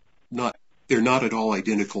 Okay. They're not at all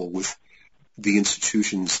identical with the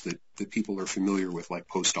institutions that people are familiar with, like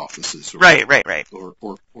post offices. Right. Or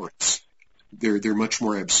courts. They're much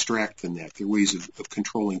more abstract than that. They're ways of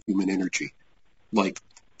controlling human energy. Like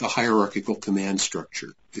the hierarchical command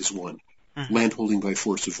structure is one. Mm-hmm. Landholding by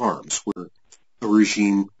force of arms, where a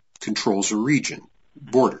regime controls a region,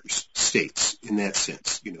 borders, states, in that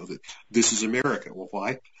sense. You know, that this is America. Well,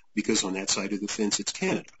 why? Because on that side of the fence it's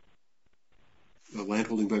Canada.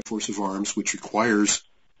 Landholding by force of arms, which requires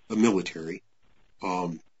a military.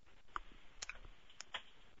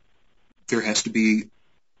 There has to be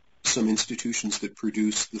some institutions that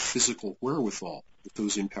produce the physical wherewithal that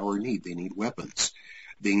those in power need. They need weapons.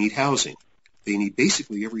 They need housing. They need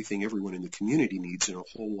basically everything everyone in the community needs and a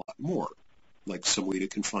whole lot more, like some way to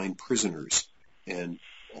confine prisoners and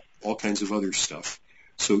all kinds of other stuff.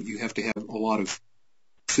 So you have to have a lot of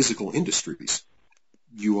physical industries.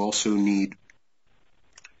 You also need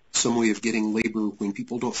some way of getting labor when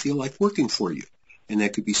people don't feel like working for you. And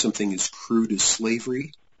that could be something as crude as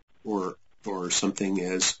slavery or something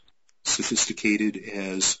as sophisticated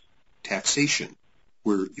as taxation,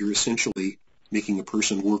 where you're essentially making a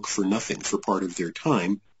person work for nothing for part of their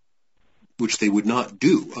time, which they would not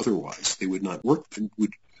do otherwise. They would not work.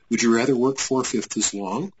 Would you rather work 4/5 as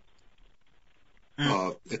long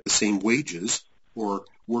at the same wages, or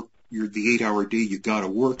work the 8-hour day you got to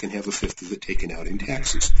work and have 1/5 of it taken out in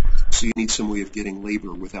taxes? So you need some way of getting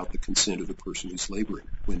labor without the consent of the person who's laboring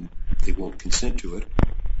when they won't consent to it.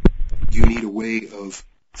 you need a way of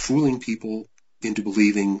fooling people into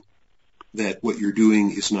believing that what you're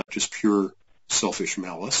doing is not just pure selfish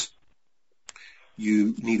malice.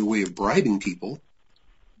 You need a way of bribing people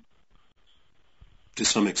to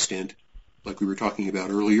some extent, like we were talking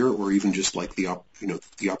about earlier, or even just like the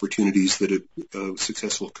opportunities that a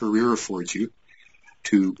successful career affords you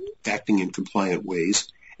to acting in compliant ways.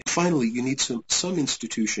 And finally, you need some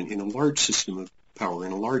institution in a large system of power,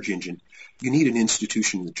 in a large engine. You need an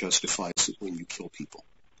institution that justifies it when you kill people,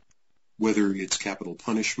 whether it's capital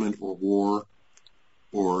punishment or war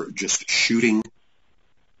or just shooting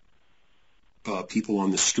people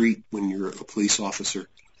on the street when you're a police officer.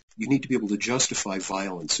 You need to be able to justify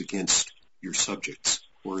violence against your subjects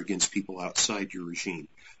or against people outside your regime.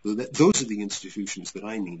 Those are the institutions that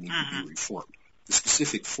I mean need to be reformed. The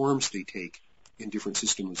specific forms they take in different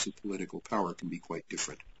systems of political power can be quite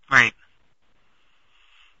different. Right.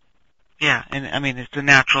 Yeah, and I mean, it's a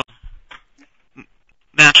natural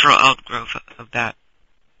outgrowth of that,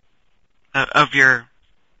 of your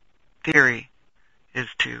theory, is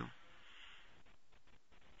to,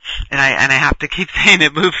 and I have to keep saying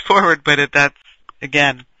it moves forward, but that's,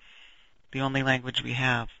 again, the only language we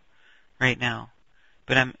have right now.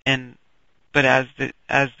 But as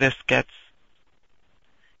this gets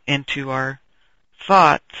into our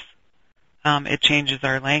thoughts, it changes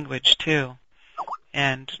our language too,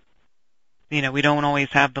 and we don't always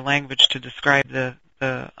have the language to describe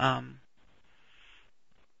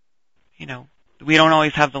we don't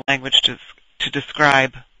always have the language to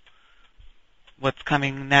describe what's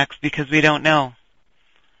coming next because we don't know.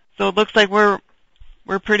 So it looks like we're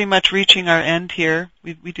pretty much reaching our end here.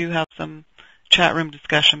 We do have some chat room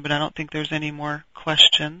discussion, but I don't think there's any more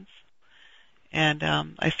questions. And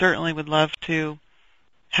I certainly would love to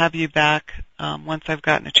have you back once I've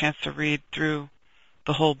gotten a chance to read through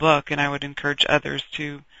the whole book, and I would encourage others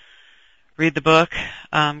to read the book,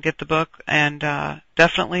 get the book, and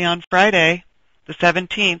definitely on Friday, the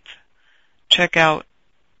 17th, check out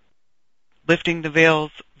Lifting the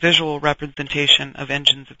Veil's visual representation of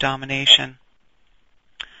engines of domination.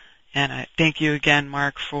 And I thank you again,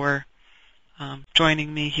 Mark, for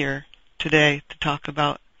joining me here today to talk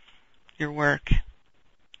about your work.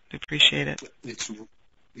 We appreciate it.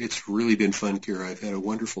 It's really been fun, Kira. I've had a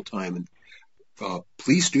wonderful time, and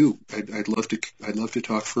please do. I'd love to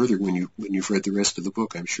talk further when you've read the rest of the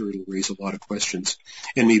book. I'm sure it'll raise a lot of questions,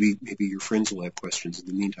 and maybe your friends will have questions in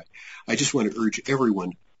the meantime. I just want to urge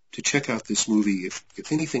everyone to check out this movie.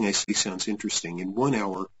 If anything I say sounds interesting, in 1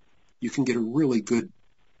 hour you can get a really good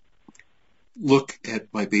look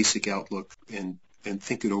at my basic outlook and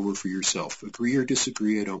think it over for yourself. Agree or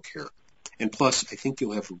disagree, I don't care. And plus, I think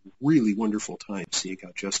you'll have a really wonderful time seeing how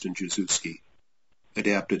Justin Jaszewski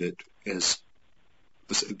adapted it as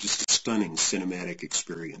just a stunning cinematic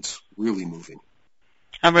experience. Really moving.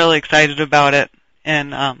 I'm really excited about it,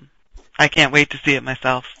 and I can't wait to see it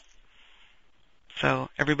myself. So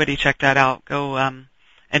everybody check that out. Go and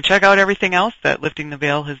check out everything else that Lifting the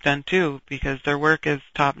Veil has done too, because their work is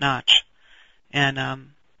top notch, and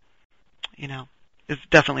it's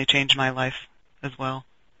definitely changed my life as well.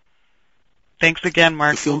 Thanks again,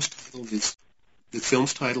 Mark. The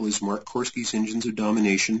film's title is Mark Korske's Engines of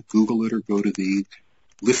Domination. Google it or go to the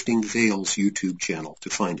Lifting Veil's YouTube channel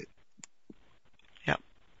to find it. Yep.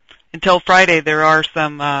 Until Friday, there are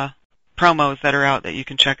some promos that are out that you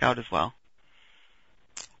can check out as well.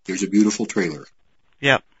 There's a beautiful trailer.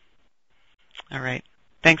 Yep. All right.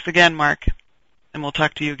 Thanks again, Mark. And we'll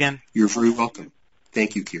talk to you again. You're very welcome.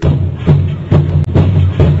 Thank you, Kira.